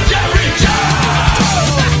 down, Derry down.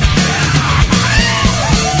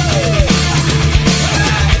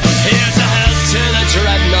 Here's a health to the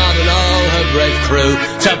Dreadnought and all her brave crew.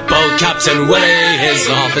 To bold Captain Willie,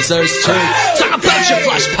 his officers too. Took a bunch of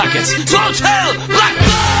flash packets, swallow tail, black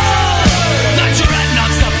blood. The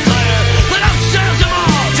Dreadnought's the flare, but outsails them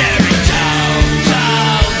all. Derry down,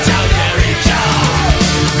 down, down, Derry down.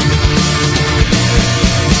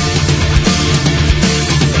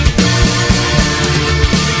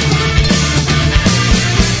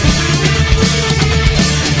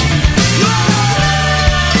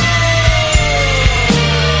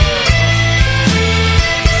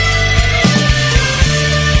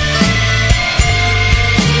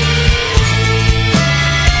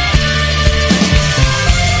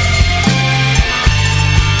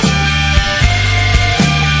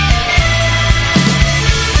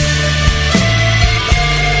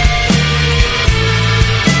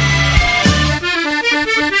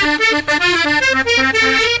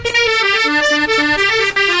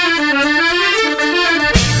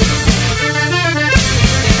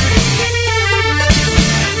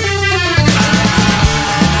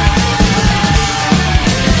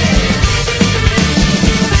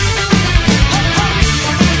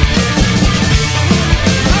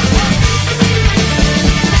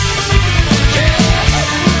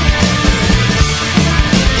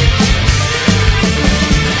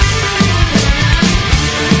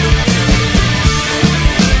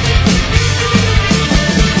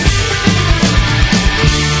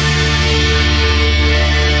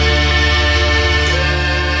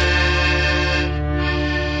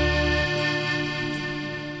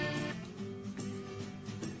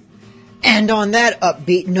 And on that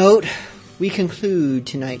upbeat note, we conclude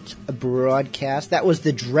tonight's broadcast. That was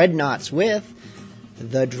the Dreadnoughts with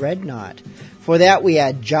The Dreadnought. For that, we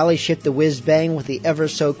had Jolly Ship the Whiz Bang with the ever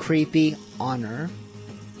so creepy Honor,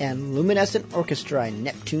 and Luminescent Orchestra and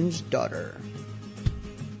Neptune's Daughter.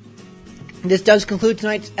 This does conclude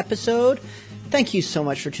tonight's episode. Thank you so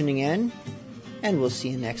much for tuning in, and we'll see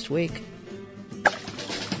you next week.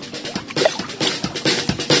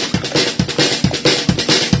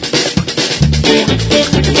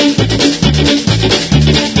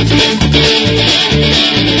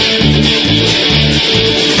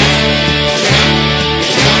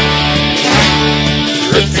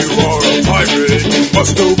 If you are a pirate, you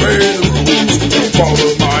must obey the rules. Don't follow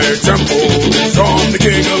my example, cause I'm the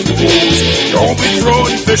king of fools. Don't be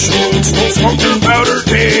throwing fish hooks, don't smoke your powder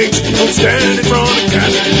kegs. Don't stand in front of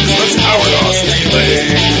cannons, that's how it ought to be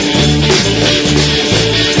laid.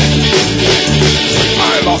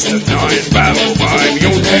 I lost a 9 battle by my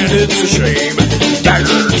own hand, it's a shame.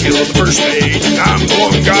 Dagger killed the first mate, and I'm the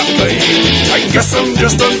one got laid. I guess I'm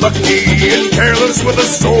just unlucky and careless with a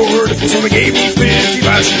sword, so they gave me 50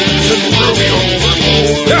 lashes and threw me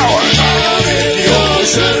overboard. Now I'm out in the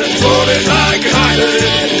ocean, floating like an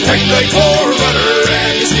island. Take the forerunner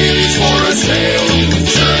and the skis for a sail.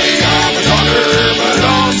 Surely I'm a goner, but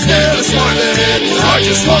instead of smiling, I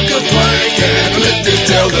just fuck a plank and let it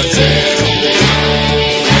tell the tale.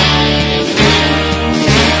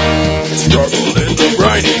 Struggled in the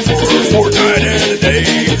briny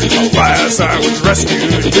Yes, I was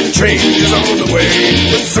rescued, but change is on the way.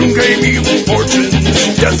 But soon came evil fortunes,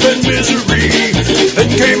 death and misery. Then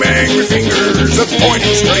came angry fingers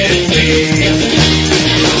pointing straight at me.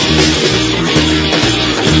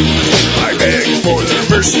 I begged for their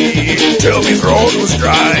mercy, till me throat was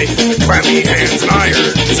dry. Clammy hands and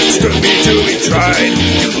irons, it stood me till we tried.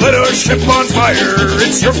 You lit our ship on fire,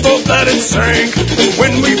 it's your fault that it sank. But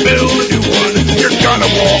when we build a new one, you're gonna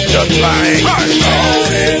walk the plank. I'm out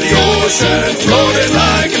in the ocean, floating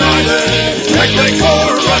like an island. Act like for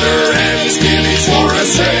a rudder and skimmies for a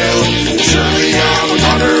sail. Surely I'm a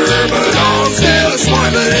gunner, but I'm still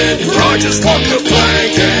smiling. For I just walk the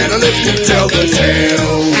plank and I live to tell the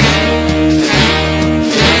tale.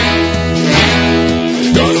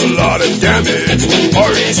 Done a lot of damage,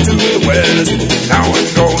 parties to the west. Now I'm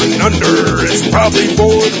going under, it's probably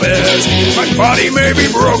for the best. My body may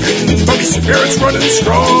be broken, but my spirit's running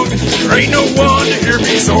strong. There ain't no one to hear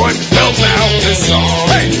me, so I'm belting out this song.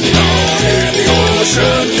 Hey! Out in the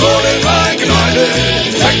ocean, floating like an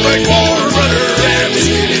island. Act like for a rudder, and my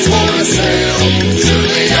skinny's for a sail.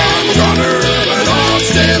 Surely I'm a gunner, but I'm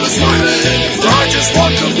still smiling. For I just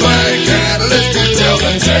walk the plank, and I live to tell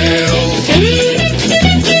the tale.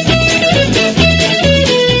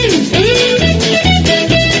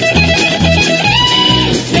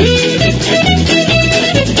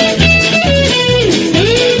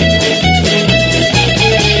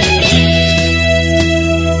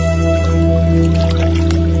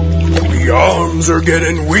 Arms are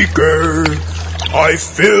getting weaker. I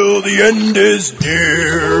feel the end is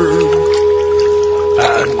near.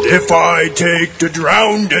 And if I take to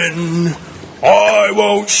drowning, I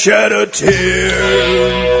won't shed a tear.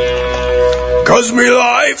 'Cause me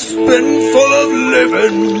life's been full of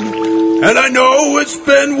living, and I know it's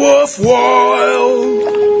been worthwhile.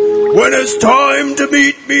 When it's time to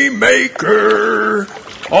meet me maker,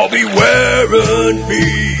 I'll be wearing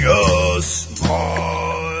me a smile.